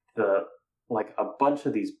the like a bunch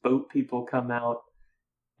of these boat people come out,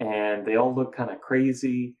 and they all look kind of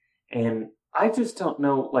crazy. And I just don't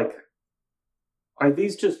know, like, are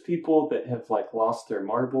these just people that have like lost their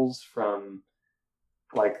marbles from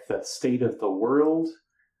like the state of the world?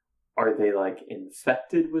 Are they like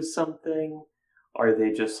infected with something? Are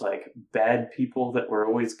they just like bad people that were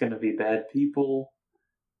always going to be bad people?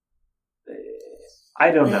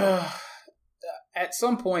 I don't know. At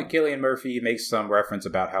some point, Cillian Murphy makes some reference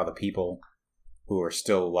about how the people who are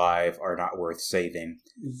still alive are not worth saving.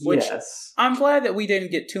 Which yes. I'm glad that we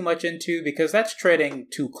didn't get too much into because that's treading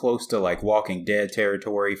too close to like Walking Dead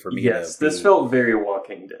territory for me. Yes, this felt very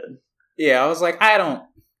Walking Dead. Yeah, I was like, I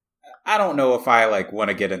don't know if I like want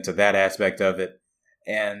to get into that aspect of it.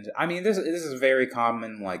 And I mean, this is a very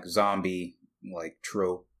common like zombie like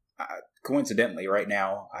trope. Coincidentally, right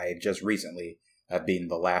now I just recently have beaten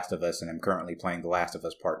The Last of Us, and I'm currently playing The Last of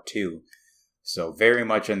Us Part 2. So very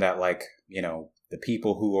much in that like, you know, the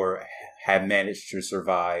people who have managed to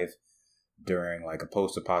survive during like a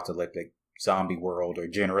post-apocalyptic zombie world are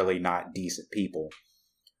generally not decent people.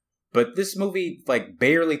 But this movie like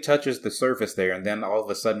barely touches the surface there, and then all of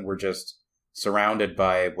a sudden we're just surrounded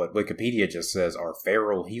by what Wikipedia just says are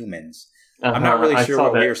feral humans. I'm not really sure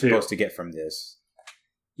what we're supposed to get from this.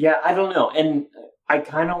 Yeah, I don't know. And I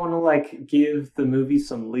kind of want to like give the movie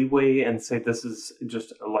some leeway and say this is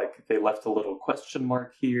just like they left a little question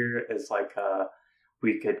mark here as like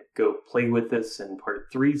we could go play with this in part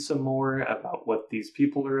 3 some more about what these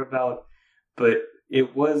people are about. But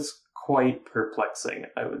it was quite perplexing,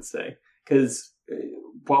 I would say. Because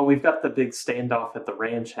while we've got the big standoff at the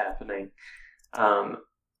ranch happening,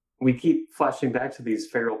 we keep flashing back to these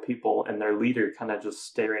feral people and their leader kind of just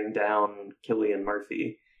staring down Cillian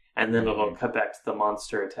Murphy. And then it'll cut back to the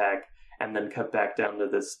monster attack and then cut back down to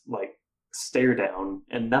this, like, stare down,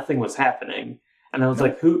 and nothing was happening. And I was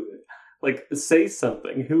like, who... Like, say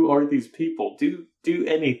something. Who are these people? Do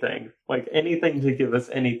anything. Like, anything to give us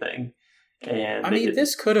anything. And I mean,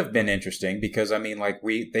 this could have been interesting because, I mean, like,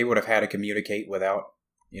 they would have had to communicate without,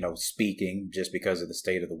 speaking just because of the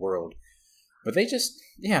state of the world. But they just,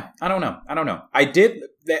 I don't know. I did,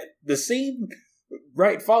 the scene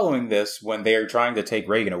right following this when they're trying to take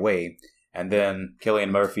Reagan away, and then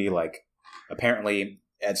Cillian Murphy, like, apparently...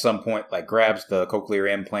 at some point, like, grabs the cochlear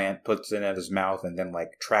implant, puts it in his mouth, and then, like,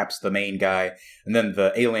 traps the main guy. And then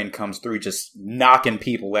the alien comes through just knocking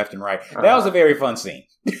people left and right. That was a very fun scene.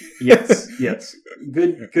 Yes.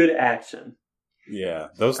 Good action. Yeah,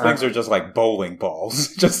 those things are just like bowling balls.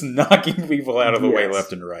 Just knocking people out of the way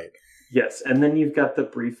left and right. Yes, and then you've got the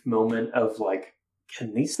brief moment of, like,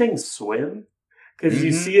 can these things swim? Because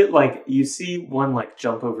you see it, like, you see one, like,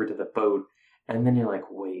 jump over to the boat, and then you're like,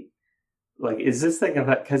 wait. Like, is this thing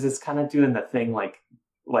about... Because it's kind of doing the thing like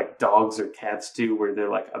dogs or cats do where they're,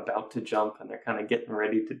 like, about to jump and they're kind of getting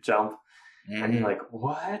ready to jump. And you're like,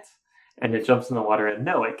 what? And it jumps in the water and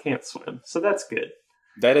no, it can't swim. So that's good.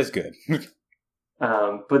 That is good.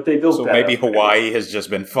 But they built that maybe Hawaii has just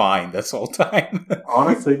been fine this whole time.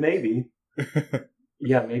 Honestly, maybe.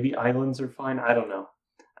 Yeah, maybe islands are fine. I don't know.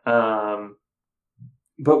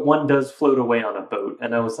 But one does float away on a boat.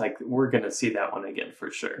 And I was like, we're going to see that one again for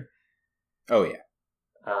sure. Oh, yeah.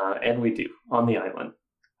 And we do, on the island.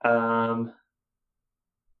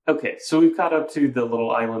 Okay, so we've caught up to the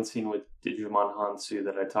little island scene with Digimon Hansu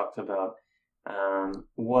that I talked about.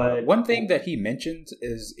 One thing that he mentions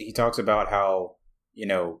is he talks about how,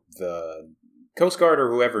 the Coast Guard or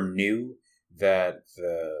whoever knew that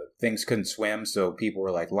the things couldn't swim, so people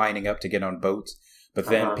were, like, lining up to get on boats. But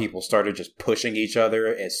then people started just pushing each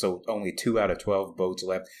other, and so only 2 out of 12 boats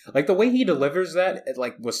left. Like, the way he delivers that, it,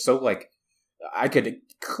 like, was so, like... I could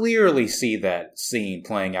clearly see that scene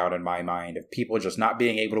playing out in my mind of people just not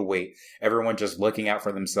being able to wait, everyone just looking out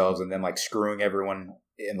for themselves and then, like, screwing everyone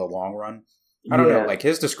in the long run. I don't know, like,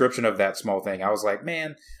 his description of that small thing, I was like,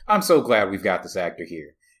 man, I'm so glad we've got this actor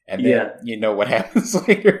here. And then you know what happens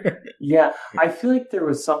later. Yeah, I feel like there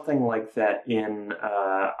was something like that in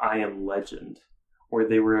I Am Legend, where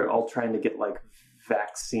they were all trying to get, like,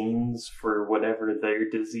 vaccines for whatever their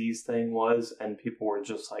disease thing was, and people were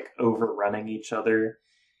just, like, overrunning each other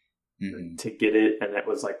to get it, and it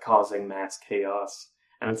was, like, causing mass chaos.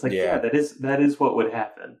 And it's like, that is what would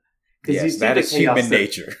happen. Yes, that is human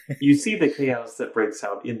nature. You see the chaos that breaks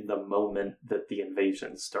out in the moment that the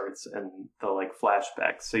invasion starts and the, like,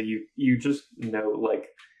 flashbacks. So you just know, like,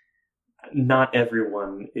 not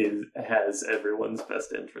everyone has everyone's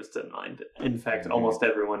best interest in mind. In fact, almost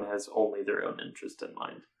everyone has only their own interest in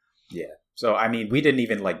mind. Yeah. So, I mean, we didn't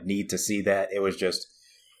even, like, need to see that. It was just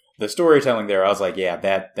the storytelling there. I was like, yeah,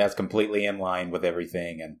 that's completely in line with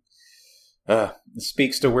everything. And it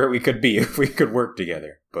speaks to where we could be if we could work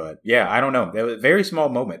together. But, yeah, I don't know. It was a very small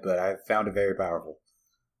moment, but I found it very powerful.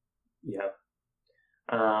 Yeah.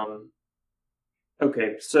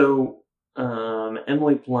 Okay, so...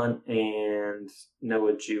 Emily Blunt and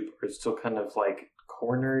Noah Jupe are still kind of, like,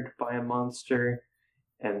 cornered by a monster,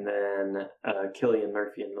 and then Cillian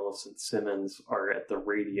Murphy and Millicent Simmons are at the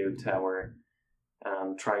radio tower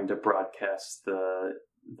trying to broadcast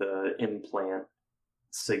the implant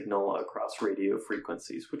signal across radio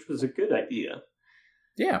frequencies, which was a good idea.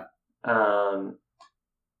 Yeah.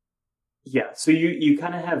 Yeah, so you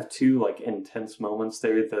kind of have two, like, intense moments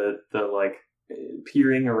there. The like,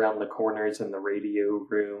 peering around the corners in the radio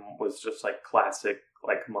room was just, like, classic,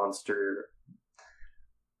 like, monster,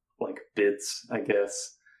 like, bits, I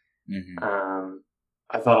guess.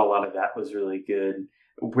 I thought a lot of that was really good.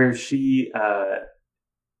 Where she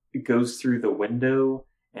goes through the window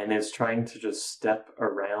and is trying to just step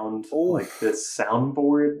around, like, this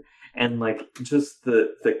soundboard, and, like, just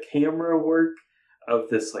the camera work of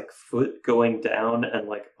this, like, foot going down and,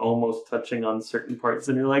 like, almost touching on certain parts,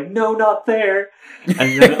 and you're like, no, not there,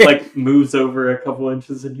 and then it, like, moves over a couple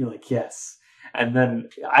inches and you're like, yes. And then,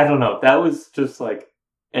 I don't know, that was just, like,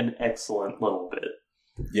 an excellent little bit.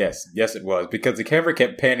 Yes, it was, because the camera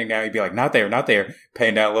kept panning down. You'd be like, not there,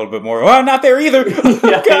 pan down a little bit more. Oh, not there either.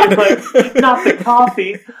 Yeah, God. Like, not the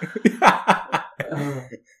coffee.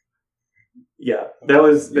 Yeah, that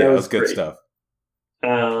was good great stuff.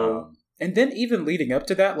 And then even leading up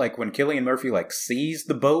to that, like when Cillian Murphy like sees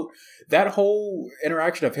the boat, that whole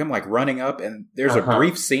interaction of him like running up, and there's a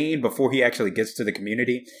brief scene before he actually gets to the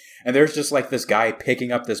community, and there's just like this guy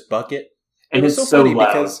picking up this bucket. And it's so funny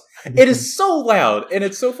loud. Because it is so loud, and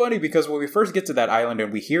it's so funny because when we first get to that island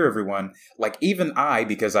and we hear everyone, like even I,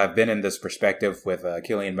 because I've been in this perspective with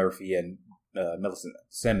Cillian Murphy and Millicent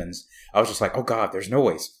Simmons, I was just like, oh god, there's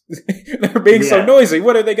noise. They're being so noisy.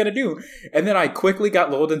 What are they going to do? And then I quickly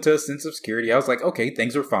got lulled into a sense of security. I was like, okay,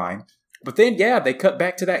 things are fine. But then, they cut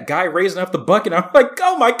back to that guy raising up the bucket. I'm like,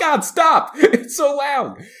 oh my god, stop! It's so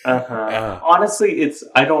loud. Honestly,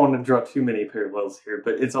 I don't want to draw too many parallels here,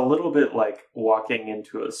 but it's a little bit like walking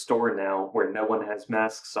into a store now where no one has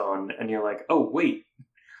masks on, and you're like, oh wait,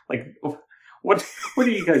 like, what are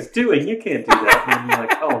you guys doing? You can't do that. And you're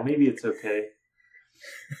like, oh, maybe it's okay.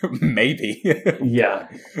 Maybe. But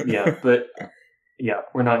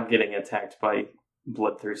we're not getting attacked by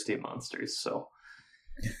bloodthirsty monsters, so.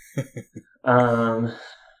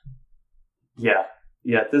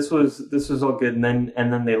 This was all good, and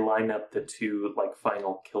then they line up the two like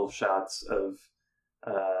final kill shots of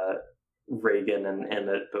Reagan and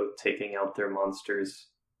Emmett both taking out their monsters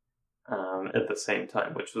at the same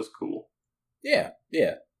time, which was cool. Yeah.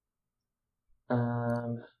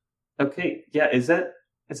 Okay. Yeah. Is that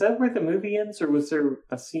where the movie ends, or was there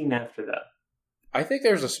a scene after that? I think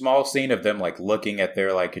there's a small scene of them like looking at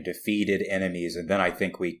their like defeated enemies, and then I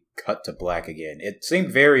think we cut to black again. It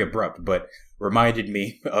seemed very abrupt, but reminded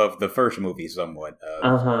me of the first movie somewhat.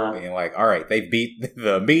 Being like, all right, they beat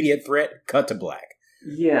the immediate threat. Cut to black.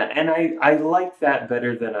 Yeah, and I like that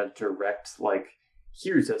better than a direct like,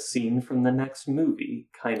 here's a scene from the next movie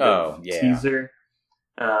kind of teaser,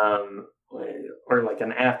 or like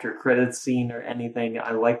an after credits scene or anything.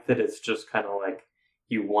 I like that it's just kind of like,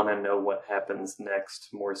 you want to know what happens next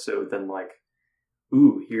more so than like,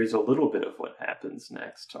 ooh, here's a little bit of what happens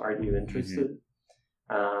next. Are you interested?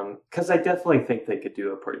 Because I definitely think they could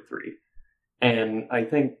do a part 3. And I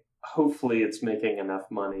think hopefully it's making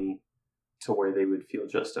enough money to where they would feel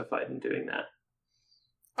justified in doing that.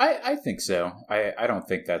 I think so. I don't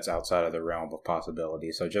think that's outside of the realm of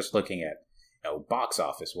possibility. So just looking at box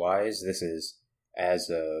office wise, this is as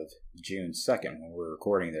of June 2nd when we're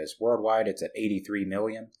recording this. Worldwide, it's at $83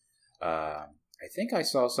 million. I think I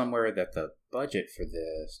saw somewhere that the budget for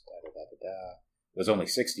this was only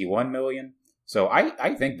 $61 million. So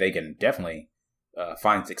I think they can definitely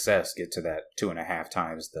find success, get to that 2.5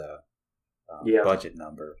 times the budget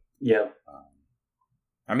number. Yeah.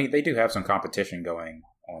 I mean, they do have some competition going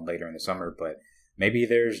on later in the summer, but maybe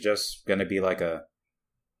there's just going to be like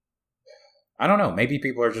I don't know. Maybe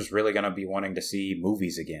people are just really going to be wanting to see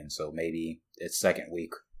movies again. So maybe its second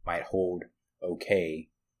week might hold okay,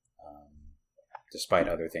 despite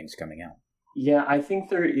other things coming out. Yeah, I think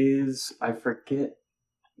there is, I forget,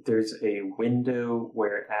 there's a window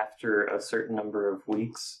where after a certain number of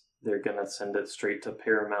weeks, they're going to send it straight to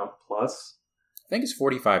Paramount Plus. I think it's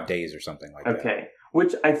 45 days or something like that. Okay,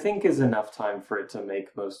 which I think is enough time for it to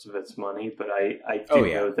make most of its money. But I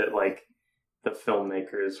do know that, like, the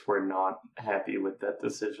filmmakers were not happy with that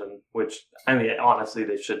decision, which, I mean, honestly,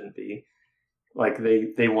 they shouldn't be. Like,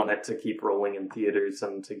 they want it to keep rolling in theaters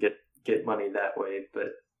and to get money that way,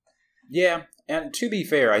 but... Yeah, and to be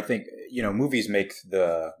fair, I think, movies make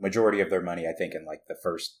the majority of their money, I think, in, like, the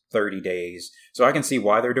first 30 days. So I can see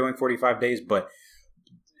why they're doing 45 days, but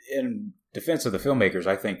in defense of the filmmakers,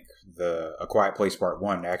 I think the A Quiet Place Part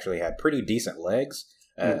 1 actually had pretty decent legs,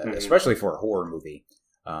 especially for a horror movie.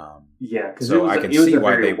 Because so I can see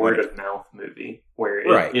why they word of mouth movie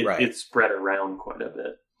where it spread around quite a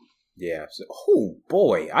bit. Yeah. So, oh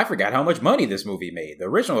boy, I forgot how much money this movie made. The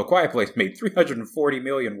original A Quiet Place made $340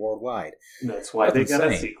 million worldwide. That's why they got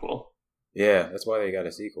a sequel. Yeah, that's why they got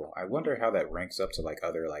a sequel. I wonder how that ranks up to like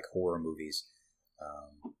other like horror movies.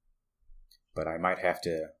 But I might have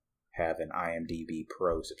to have an IMDb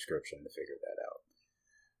Pro subscription to figure that out.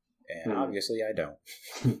 And obviously I don't.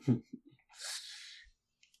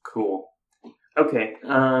 Cool. Okay,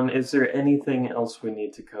 is there anything else we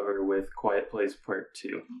need to cover with Quiet Place Part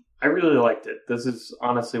 2? I really liked it. This is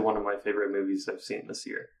honestly one of my favorite movies I've seen this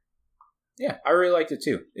year. Yeah, I really liked it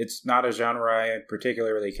too. It's not a genre I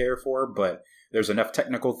particularly care for, but there's enough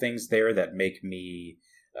technical things there that make me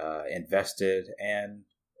invested. And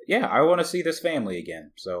yeah, I want to see this family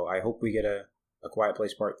again. So I hope we get a Quiet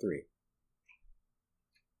Place Part 3.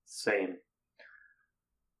 Same.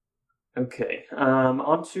 Okay,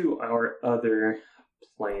 on to our other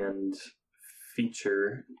planned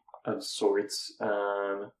feature of sorts.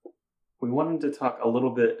 We wanted to talk a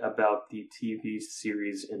little bit about the TV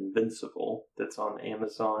series Invincible that's on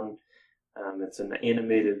Amazon. It's an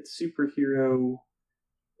animated superhero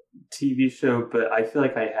TV show, but I feel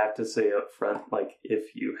like I have to say up front, like,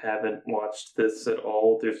 if you haven't watched this at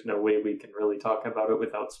all, there's no way we can really talk about it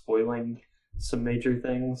without spoiling some major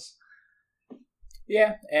things.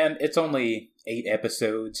 Yeah, and it's only 8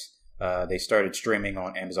 episodes. They started streaming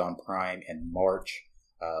on Amazon Prime in March.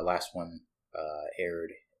 Last one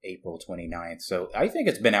aired April 29th. So I think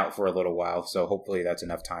it's been out for a little while, so hopefully that's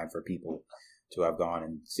enough time for people to have gone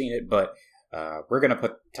and seen it. But we're going to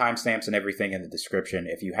put timestamps and everything in the description.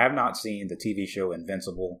 If you have not seen the TV show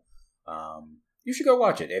Invincible, you should go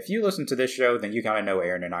watch it. If you listen to this show, then you kind of know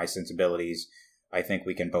Aaron and I's sensibilities. I think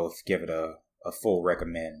we can both give it a full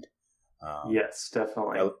recommend. Yes,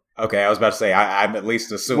 definitely. Okay, I was about to say, I'm at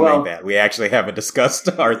least assuming that we actually haven't discussed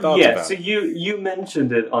our thoughts about it. Yeah, so you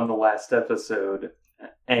mentioned it on the last episode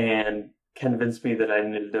and convinced me that I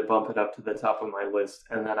needed to bump it up to the top of my list,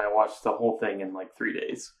 and then I watched the whole thing in like 3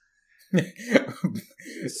 days.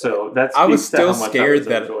 So that's I was still scared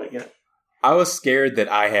I was scared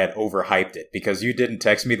that I had overhyped it because you didn't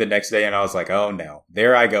text me the next day, and I was like, "Oh no,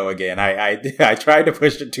 there I go again." I tried to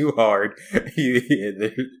push it too hard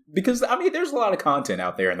because I mean, there's a lot of content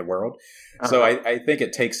out there in the world, so I think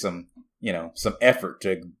it takes some effort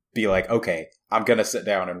to be like, okay, I'm gonna sit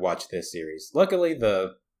down and watch this series. Luckily,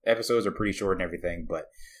 the episodes are pretty short and everything, but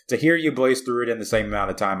to hear you blaze through it in the same amount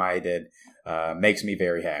of time I did makes me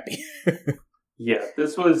very happy. Yeah,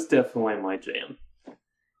 this was definitely my jam.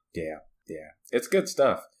 Yeah, it's good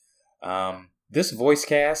stuff. This voice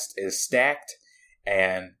cast is stacked,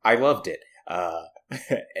 and I loved it.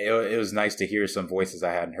 It was nice to hear some voices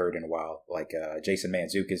I hadn't heard in a while, like Jason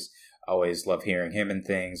Mantzoukas. Always love hearing him in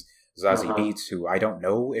things. Zazie Beetz, who I don't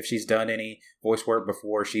know if she's done any voice work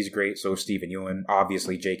before. She's great. So is Stephen Ewan.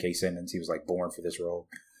 Obviously, J.K. Simmons. He was like born for this role.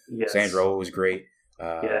 Yes. Sandra Oh was great.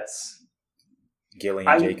 Yes.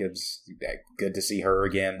 Gillian Jacobs. Good to see her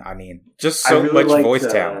again. I mean, just so much voice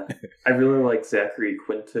talent. I really like Zachary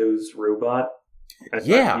Quinto's robot. I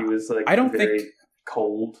thought he was like very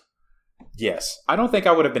cold. Yes. I don't think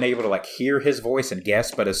I would have been able to like hear his voice and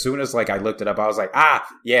guess, but as soon as like I looked it up, I was like,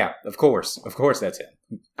 yeah, of course that's him.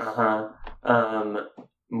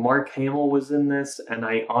 Mark Hamill was in this, and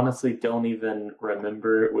I honestly don't even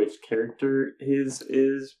remember which character his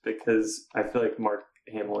is because I feel like Mark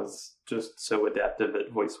Hamill is just so adaptive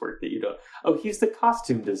at voice work that you don't. Oh, he's the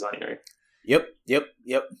costume designer. Yep.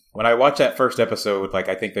 When I watched that first episode, like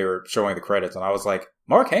I think they were showing the credits, and I was like,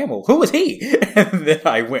 Mark Hamill, who is he? And then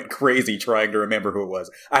I went crazy trying to remember who it was.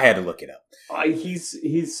 I had to look it up.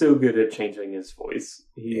 He's so good at changing his voice.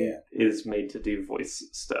 He is made to do voice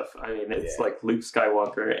stuff. I mean, it's like Luke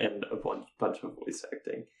Skywalker and a bunch of voice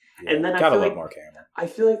acting. Yeah. And then gotta love Mark Hamill. I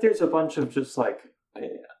feel like there's a bunch of just like,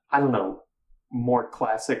 I don't know, more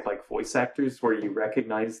classic like voice actors where you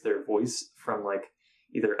recognize their voice from like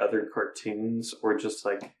either other cartoons or just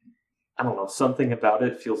like, I don't know, something about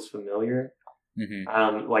it feels familiar.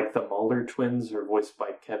 Mm-hmm. Like the Muller twins are voiced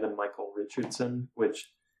by Kevin Michael Richardson, which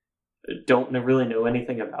don't really know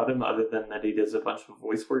anything about him other than that he does a bunch of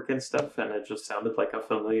voice work and stuff, and it just sounded like a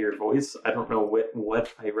familiar voice. I don't know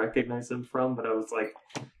what I recognize him from, but I was like,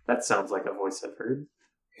 that sounds like a voice I've heard.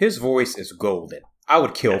 His voice is golden. I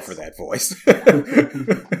would kill for that voice.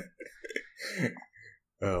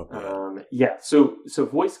 So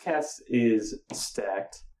voice cast is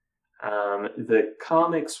stacked. The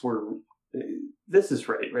comics were... This is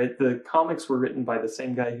right? The comics were written by the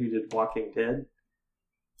same guy who did Walking Dead.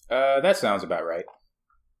 That sounds about right.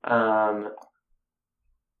 I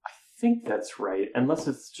think that's right, unless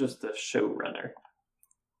it's just a showrunner.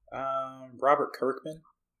 Robert Kirkman?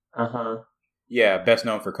 Uh-huh. Yeah, best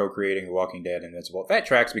known for co-creating The Walking Dead and Invincible. That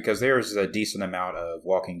tracks because there's a decent amount of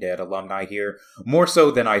Walking Dead alumni here. More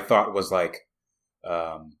so than I thought was like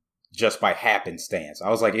just by happenstance. I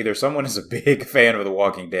was like, either someone is a big fan of The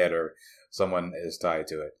Walking Dead or someone is tied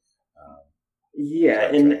to it.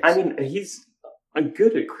 I mean, he's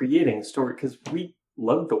good at creating story because we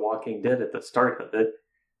loved The Walking Dead at the start of it.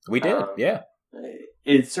 We did, yeah.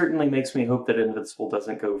 It certainly makes me hope that Invincible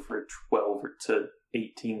doesn't go for 12 to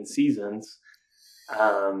 18 seasons.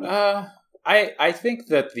 I think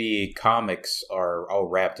that the comics are all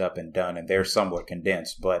wrapped up and done, and they're somewhat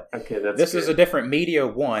condensed. But this is a different media,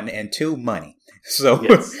 1, and 2, money. So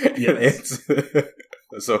yes.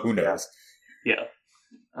 So who knows? Yeah.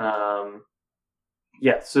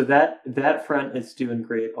 So that front is doing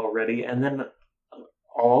great already, and then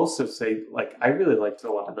I'll also say, like, I really liked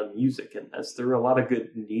a lot of the music in this. There were a lot of good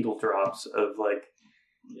needle drops of like,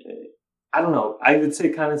 I don't know, I would say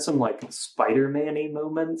kind of some like Spider-Man-y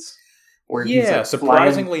moments. where he's Yeah, like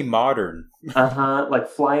surprisingly modern. like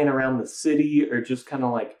flying around the city, or just kind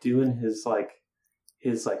of like doing his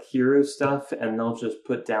hero stuff, and they'll just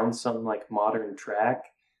put down some like modern track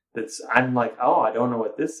that's, I'm like, oh, I don't know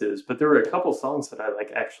what this is. But there were a couple songs that I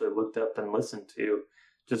like actually looked up and listened to,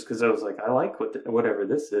 just because I was like, I like whatever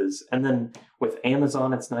this is. And then with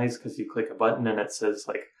Amazon, it's nice because you click a button and it says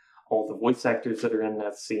like all the voice actors that are in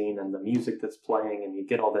that scene and the music that's playing, and you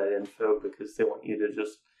get all that info because they want you to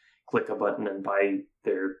just click a button and buy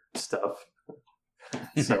their stuff.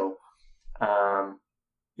 So,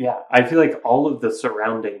 yeah, I feel like all of the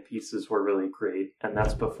surrounding pieces were really great, and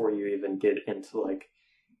that's before you even get into like,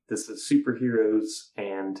 this is superheroes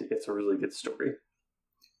and it's a really good story.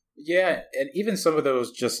 Yeah, and even some of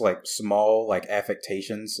those just like small like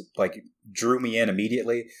affectations like drew me in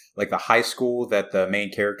immediately. Like the high school that the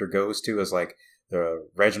main character goes to is like the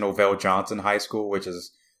Reginald VelJohnson High School, which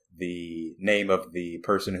is the name of the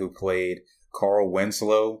person who played Carl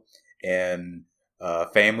Winslow in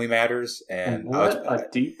Family Matters. And what a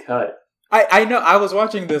deep cut! I know. I was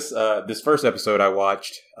watching this first episode I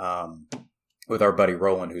watched with our buddy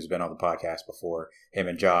Roland, who's been on the podcast before, him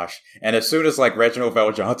and Josh. And as soon as like Reginald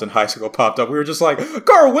VelJohnson High School popped up, we were just like,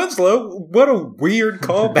 Carl Winslow, what a weird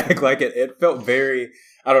callback. Like it felt very,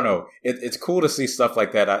 I don't know. It's cool to see stuff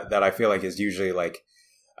like that that I feel like is usually like,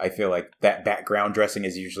 I feel like that background dressing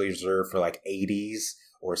is usually reserved for like 80s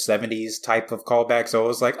or 70s type of callback. So I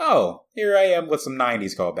was like, oh, here I am with some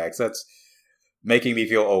 90s callbacks. That's making me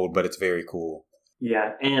feel old, but it's very cool.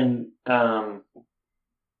 Yeah, and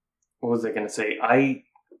what was I going to say? I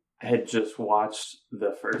had just watched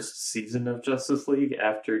the first season of Justice League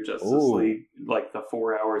after Justice League, like the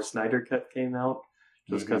 4-hour Snyder Cut came out,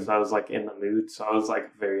 just because I was like in the mood. So I was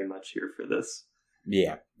like very much here for this.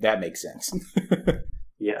 Yeah, that makes sense.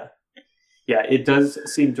 Yeah. Yeah, it does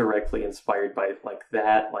seem directly inspired by like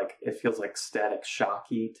that. Like it feels like Static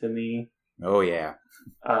Shocky to me. Oh yeah.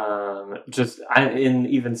 In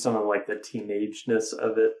even some of like the teenageness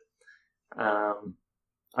of it.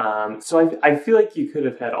 So I feel like you could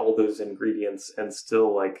have had all those ingredients and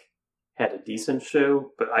still like had a decent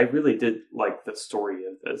show, but I really did like the story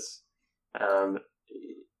of this. I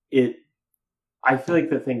feel like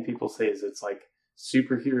the thing people say is it's like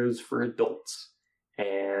superheroes for adults,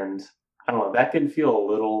 and I don't know, that can feel a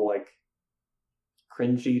little like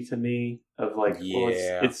cringy to me. Of like, well,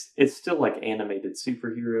 it's still like animated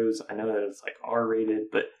superheroes. I know that it's like R-rated,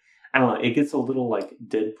 but I don't know, it gets a little like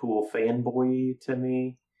Deadpool fanboy to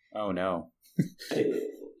me. Oh no.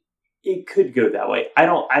 It could go that way. I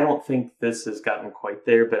don't think this has gotten quite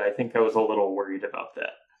there, but I think I was a little worried about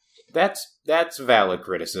that. That's valid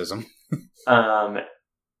criticism. And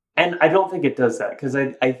I don't think it does that, because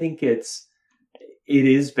I think it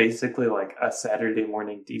is basically like a Saturday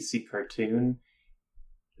morning DC cartoon.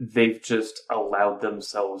 They've just allowed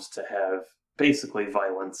themselves to have basically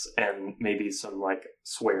violence and maybe some like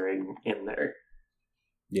swearing in there.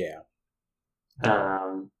 Yeah.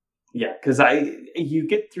 Yeah, because you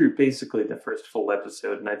get through basically the first full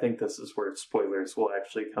episode, and I think this is where spoilers will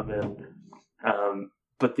actually come in.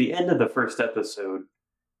 But the end of the first episode,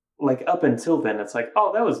 like up until then, it's like,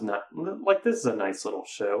 oh, that was not like, this is a nice little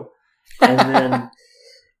show, and then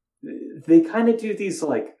they kind of do these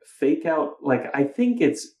like fake out, like I think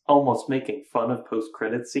it's almost making fun of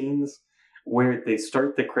post-credit scenes where they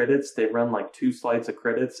start the credits, they run like 2 slides of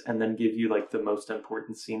credits, and then give you like the most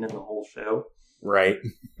important scene in the whole show. Right.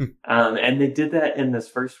 And they did that in this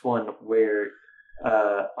first one where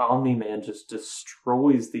Omni-Man just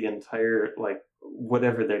destroys the entire, like,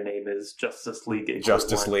 whatever their name is, Justice League.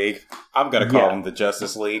 Justice League. I'm going to call them the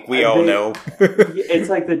Justice League. We all know. It's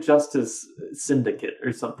like the Justice Syndicate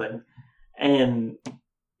or something. And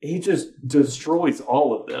he just destroys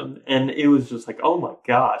all of them. And it was just like, oh my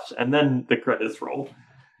gosh. And then the credits roll.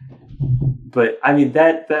 But, I mean,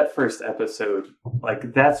 that first episode,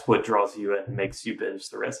 like, that's what draws you in and makes you binge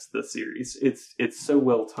the rest of the series. It's so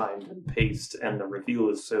well timed and paced, and the reveal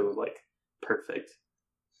is so, like, perfect.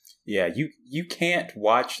 Yeah, you can't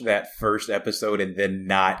watch that first episode and then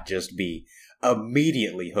not just be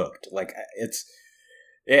immediately hooked. Like,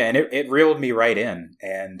 and it reeled me right in.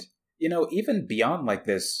 And, you know, even beyond, like,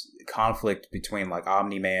 this conflict between, like,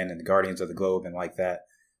 Omni-Man and the Guardians of the Globe and, like, that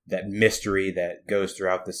mystery that goes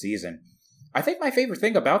throughout the season, I think my favorite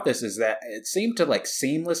thing about this is that it seemed to like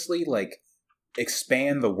seamlessly like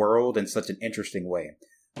expand the world in such an interesting way.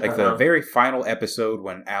 Like the very final episode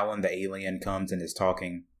when Alan the alien comes and is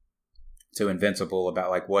talking to Invincible about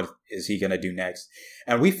like what is he going to do next.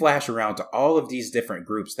 And we flash around to all of these different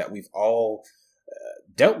groups that we've all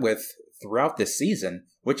dealt with throughout this season,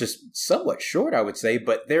 which is somewhat short, I would say,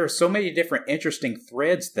 but there are so many different interesting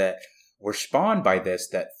threads that were spawned by this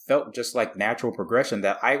that felt just like natural progression,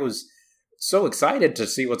 that I was so excited to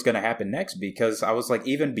see what's going to happen next, because I was like,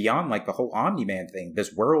 even beyond like the whole Omni-Man thing,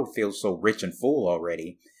 this world feels so rich and full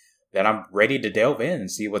already that I'm ready to delve in and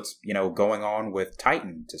see what's, going on with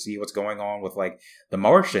Titan, to see what's going on with like the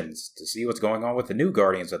Martians, to see what's going on with the new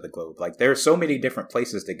Guardians of the Globe. Like, there are so many different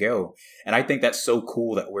places to go. And I think that's so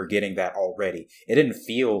cool that we're getting that already. It didn't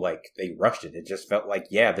feel like they rushed it. It just felt like,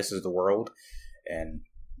 yeah, this is the world. And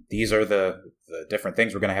these are the different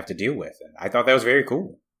things we're going to have to deal with. And I thought that was very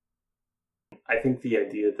cool. I think the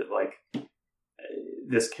idea that like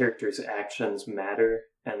this character's actions matter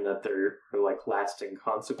and that there are like lasting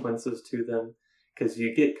consequences to them, because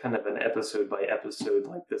you get kind of an episode by episode,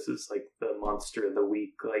 like this is like the monster of the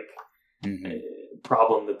week, like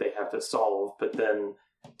problem that they have to solve, but then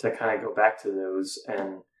to kind of go back to those,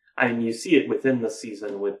 and I mean you see it within the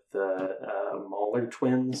season with the Mauler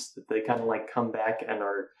twins, that they kind of like come back and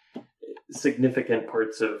are significant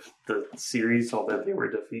parts of the series, although they were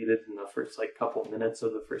defeated in the first like couple minutes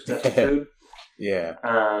of the first episode. Yeah.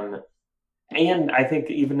 And I think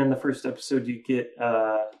even in the first episode you get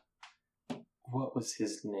what was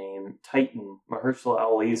his name? Titan, Mahershala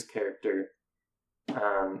Ali's character,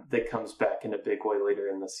 that comes back in a big way later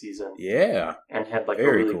in the season. Yeah. And had like a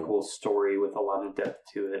really cool story with a lot of depth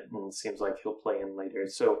to it, and it seems like he'll play in later.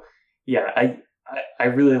 So yeah, I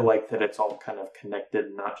really like that it's all kind of connected,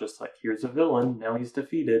 not just like, here's a villain, now he's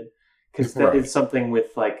defeated. Because that is something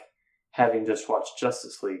with like having just watched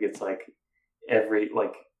Justice League. It's like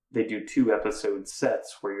they do 2 episode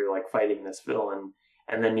sets where you're like fighting this villain,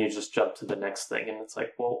 and then you just jump to the next thing, and it's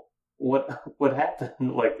like, well, what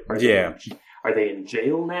happened? Like, are they in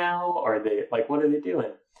jail now? Are they like, what are they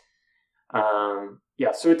doing?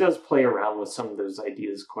 So it does play around with some of those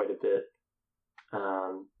ideas quite a bit.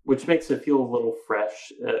 Which makes it feel a little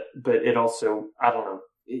fresh, but it also, I don't know,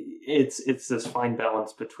 it's this fine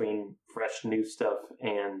balance between fresh new stuff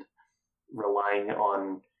and relying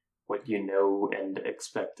on what you know and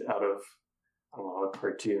expect out of, I don't know, a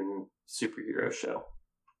cartoon superhero show.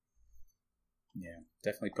 Yeah,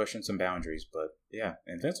 definitely pushing some boundaries, but yeah,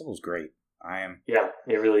 Invincible's great. Yeah,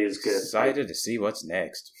 it really is good. Excited to see what's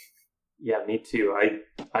next. Yeah, me too.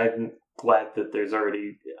 I'm glad that there's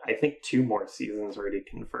already, I think, 2 more seasons already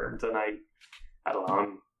confirmed, and I don't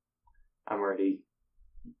know, I'm already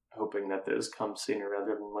hoping that those come sooner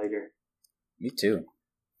rather than later. Me too.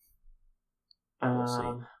 We'll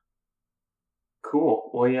see.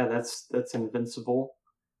 Cool. Well, yeah, that's Invincible.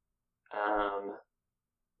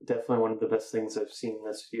 Definitely one of the best things I've seen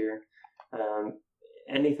this year.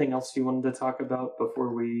 Anything else you wanted to talk about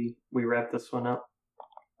before we wrap this one up?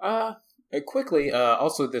 Quickly,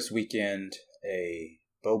 also this weekend, a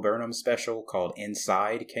Bo Burnham special called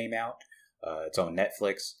Inside came out. It's on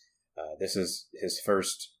Netflix. This is his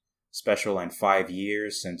first special in 5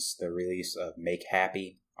 years since the release of Make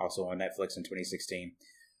Happy, also on Netflix in 2016.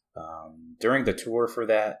 During the tour for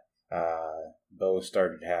that, Bo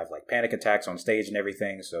started to have like panic attacks on stage and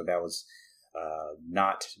everything, so that was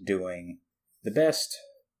not doing the best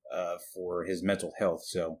for his mental health.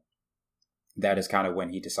 So that is kind of when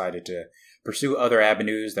he decided to pursue other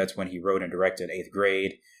avenues. That's when he wrote and directed 8th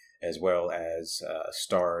Grade, as well as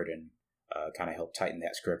starred and kind of helped tighten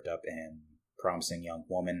that script up in Promising Young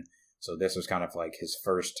Woman. So this was kind of like his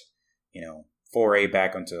first, foray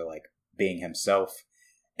back into like being himself.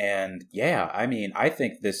 And yeah, I mean, I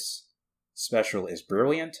think this special is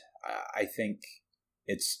brilliant. I think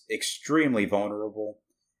it's extremely vulnerable.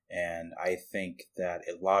 And I think that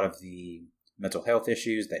a lot of the mental health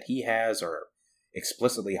issues that he has are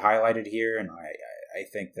explicitly highlighted here. And I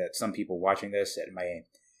think that some people watching this, it may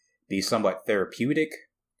be somewhat therapeutic,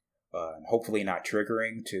 hopefully not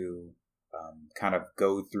triggering to kind of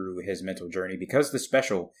go through his mental journey, because the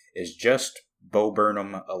special is just Bo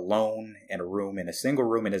Burnham alone in a single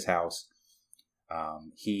room in his house.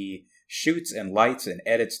 He shoots and lights and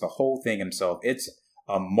edits the whole thing himself. It's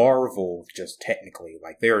a marvel, just technically.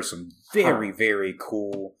 Like, there are some very, very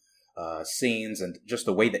cool scenes, and just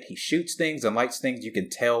the way that he shoots things and lights things, you can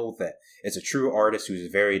tell that it's a true artist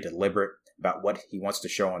who's very deliberate about what he wants to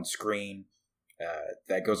show on screen.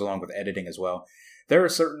 That goes along with editing as well. There are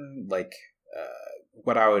certain, like,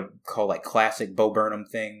 what I would call, like, classic Bo Burnham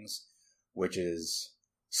things, which is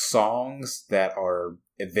songs that are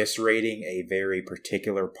eviscerating a very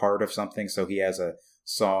particular part of something. So he has a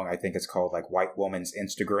song, I think it's called, like, White Woman's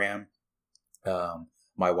Instagram.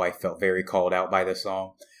 My wife felt very called out by this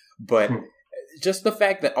song. But just the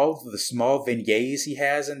fact that all of the small vignettes he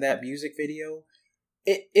has in that music video,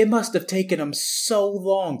 it must have taken him so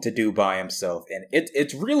long to do by himself. And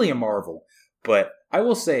it's really a marvel. But I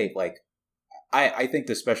will say, like, I think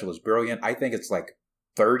this special is brilliant. I think it's like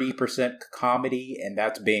 30% comedy, and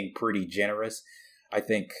that's being pretty generous. I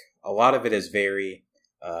think a lot of it is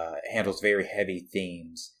handles very heavy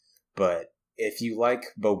themes, but if you like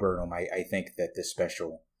Bo Burnham, I think that this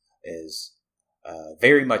special is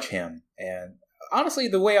very much him. And honestly,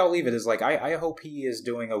 the way I'll leave it is like, I hope he is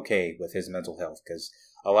doing okay with his mental health, because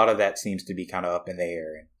a lot of that seems to be kind of up in the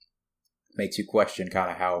air and makes you question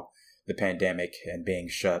kind of how the pandemic and being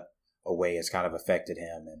shut away has kind of affected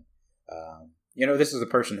him. And, this is a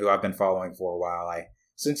person who I've been following for a while. I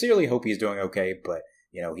sincerely hope he's doing okay, but,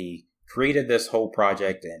 he created this whole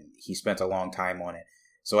project and he spent a long time on it.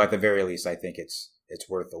 So at the very least, I think it's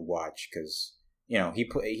worth a watch, because,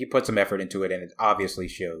 he put some effort into it, and it obviously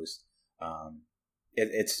shows.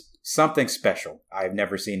 It's something special. I've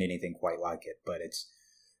never seen anything quite like it, but it's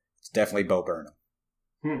definitely Bo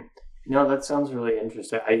Burnham. No, that sounds really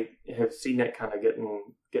interesting. I have seen it kind of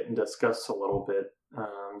getting discussed a little bit,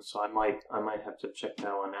 so I might have to check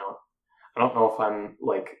that one out. I don't know if I'm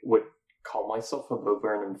would call myself a Bo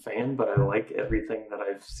Burnham fan, but I like everything that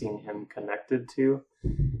I've seen him connected to.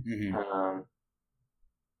 Mm-hmm.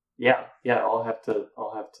 Yeah, I'll have to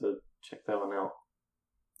check that one out.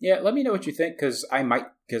 Yeah, let me know what you think, because I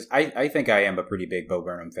think I am a pretty big Bo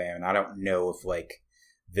Burnham fan. I don't know if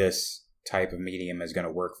this type of medium is going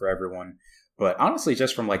to work for everyone, but honestly,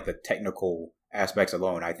 just from the technical aspects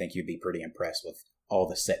alone, I think you'd be pretty impressed with all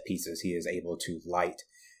the set pieces he is able to light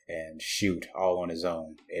and shoot all on his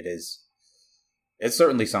own. It's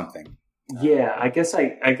certainly something. Yeah, I guess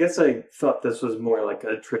I thought this was more like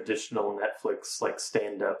a traditional Netflix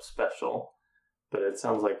stand-up special, but it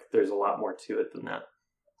sounds like there's a lot more to it than that.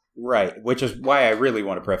 Right, which is why I really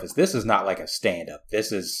want to preface, this is not like a stand-up.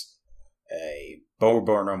 This is a Bo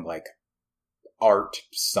Burnham art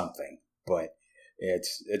something, but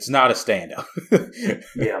it's not a stand-up.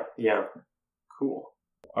 Yeah. Cool.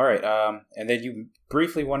 All right, and then you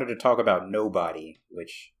briefly wanted to talk about Nobody,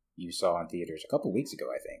 which you saw in theaters a couple weeks ago,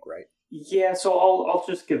 I think, right? Yeah, so I'll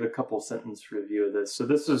just give a couple sentence review of this. So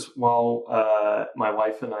this is while my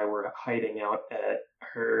wife and I were hiding out at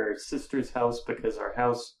her sister's house because our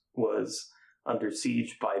house was under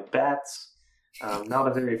siege by bats. Not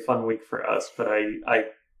a very fun week for us, but I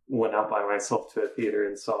went out by myself to a theater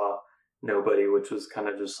and saw Nobody, which was kind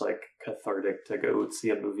of just cathartic to go see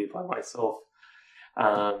a movie by myself.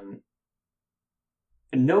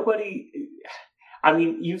 Nobody... I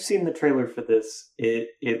mean, you've seen the trailer for this.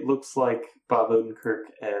 It looks like Bob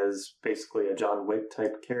Odenkirk as basically a John Wick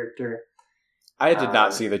type character. I did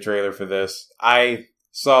not see the trailer for this. I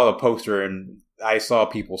saw the poster and I saw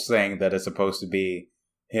people saying that it's supposed to be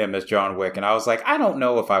him as John Wick, and I was like, I don't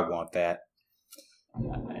know if I want that.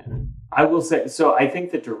 I will say, so I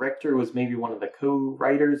think the director was maybe one of the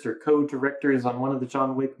co-writers or co-directors on one of the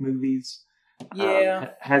John Wick movies.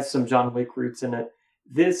 Yeah. Has some John Wick roots in it.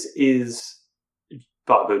 This is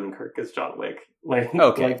Bob Odenkirk as John Wick.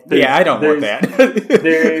 Okay. Yeah, I don't want that.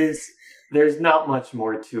 there's not much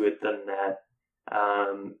more to it than that.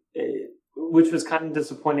 Which was kind of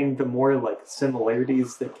disappointing. The more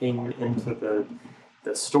similarities that came into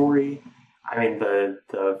the story. I mean,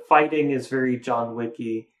 the fighting is very John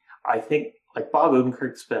Wicky. I think Bob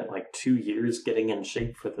Odenkirk spent 2 years getting in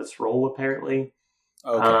shape for this role, apparently.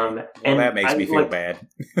 Okay. And that makes me feel bad.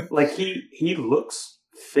 He looks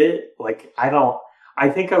fit. I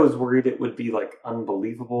think I was worried it would be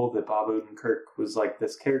unbelievable that Bob Odenkirk was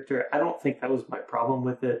this character. I don't think that was my problem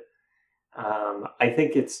with it. I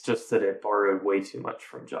think it's just that it borrowed way too much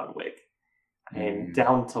from John Wick. And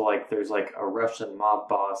down to there's a Russian mob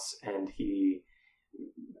boss and he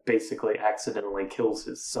basically accidentally kills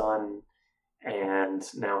his son, and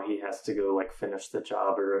now he has to go finish the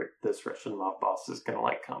job, or this Russian mob boss is gonna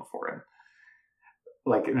come for him.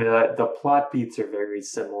 The plot beats are very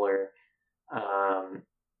similar.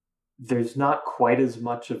 There's not quite as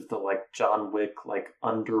much of the John Wick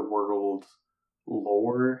underworld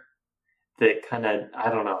lore that kind of, I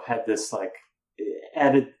don't know, had this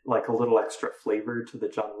added a little extra flavor to the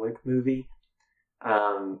John Wick movie.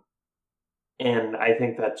 And I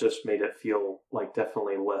think that just made it feel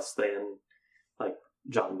definitely less than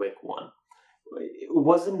John Wick 1. It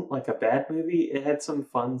wasn't a bad movie. It had some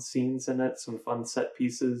fun scenes in it, some fun set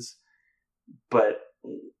pieces. But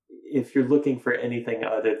if you're looking for anything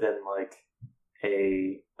other than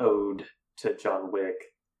a ode to John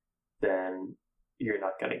Wick, then you're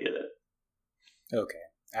not going to get it. Okay.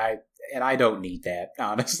 I don't need that,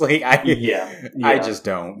 honestly. I just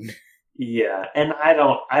don't. Yeah, and I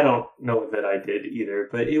don't know that I did either,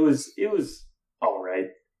 but it was all right.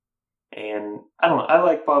 And I don't know, I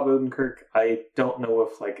like Bob Odenkirk. I don't know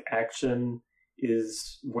if action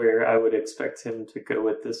is where I would expect him to go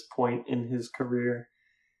at this point in his career.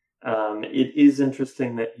 It is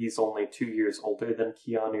interesting that he's only 2 years older than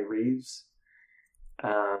Keanu Reeves.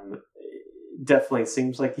 Definitely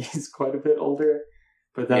seems like he's quite a bit older.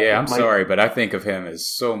 But I'm sorry, but I think of him as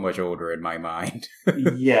so much older in my mind.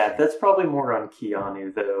 Yeah, that's probably more on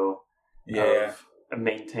Keanu, though. Yeah. Of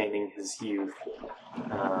maintaining his youth.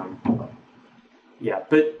 Yeah,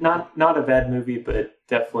 but not a bad movie, but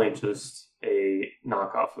definitely just a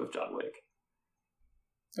knockoff of John Wick.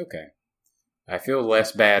 Okay. I feel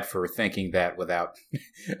less bad for thinking that without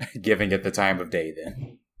giving it the time of day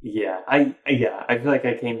then. Yeah, I feel like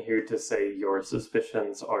I came here to say your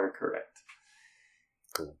suspicions are correct.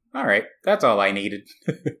 Cool. All right, that's all I needed.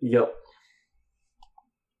 Yep.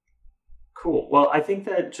 Cool. Well, I think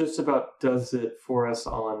that just about does it for us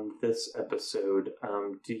on this episode.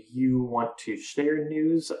 Do you want to share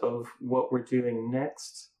news of what we're doing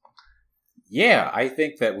next? Yeah, I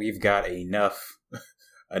think that we've got enough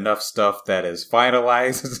stuff that is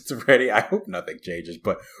finalized. It's ready. I hope nothing changes.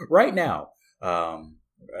 But right now,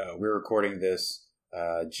 we're recording this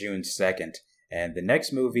June 2nd. And the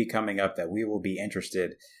next movie coming up that we will be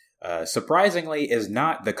interested, surprisingly, is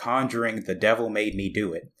not The Conjuring, The Devil Made Me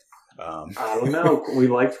Do It. I don't know. We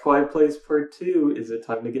liked Quiet Place Part 2. Is it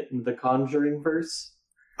time to get into the Conjuring verse?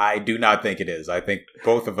 I do not think it is. I think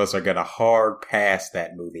both of us are going to hard pass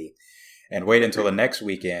that movie and wait until the next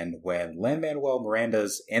weekend when Lin-Manuel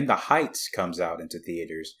Miranda's In the Heights comes out into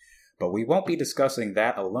theaters. But we won't be discussing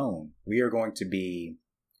that alone. We are going to be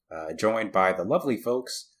joined by the lovely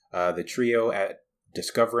folks, the trio at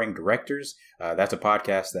Discovering Directors. That's a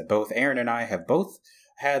podcast that both Aaron and I have both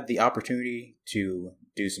had the opportunity to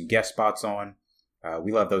do some guest spots on.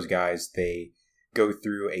 We love those guys. They go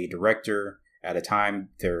through a director at a time,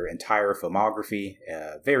 their entire filmography.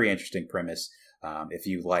 Very interesting premise. If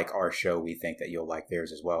you like our show, we think that you'll like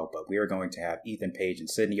theirs as well. But we are going to have Ethan Page and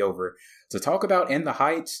Sydney over to talk about In the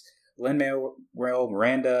Heights, Lin-Manuel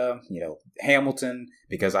Miranda, Hamilton,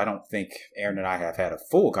 because I don't think Aaron and I have had a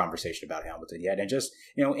full conversation about Hamilton yet, and just,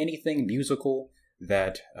 anything musical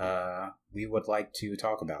that we would like to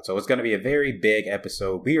talk about. So it's going to be a very big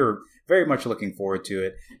episode. We are very much looking forward to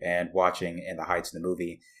it and watching In the Heights, the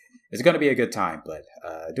movie. It's going to be a good time, but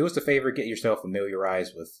do us a favor, get yourself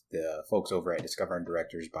familiarized with the folks over at Discovering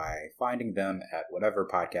Directors by finding them at whatever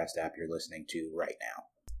podcast app you're listening to right now.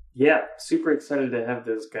 Yeah, super excited to have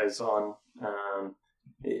those guys on.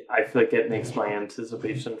 I feel like it makes my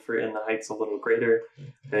anticipation for In the Heights a little greater.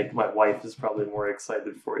 I think my wife is probably more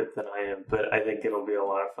excited for it than I am, but I think it'll be a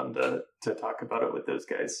lot of fun to talk about it with those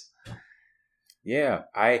guys. Yeah,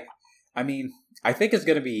 I mean, I think it's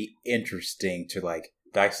going to be interesting to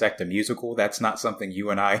dissect a musical. That's not something you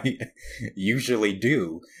and I usually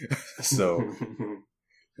do. So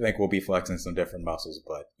I think we'll be flexing some different muscles,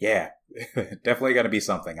 but yeah, definitely going to be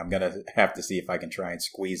something. I'm going to have to see if I can try and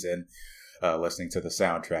squeeze in listening to the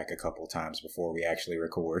soundtrack a couple times before we actually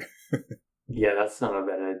record. Yeah, that's not a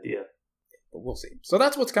bad idea. But we'll see. So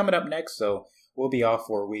that's what's coming up next. So we'll be off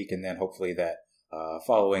for a week, and then hopefully that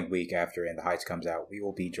following week after In the Heights comes out, we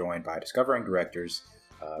will be joined by Discovering Directors.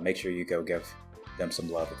 Make sure you go give them some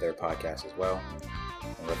love with their podcast as well.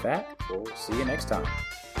 And with that, we'll see you next time.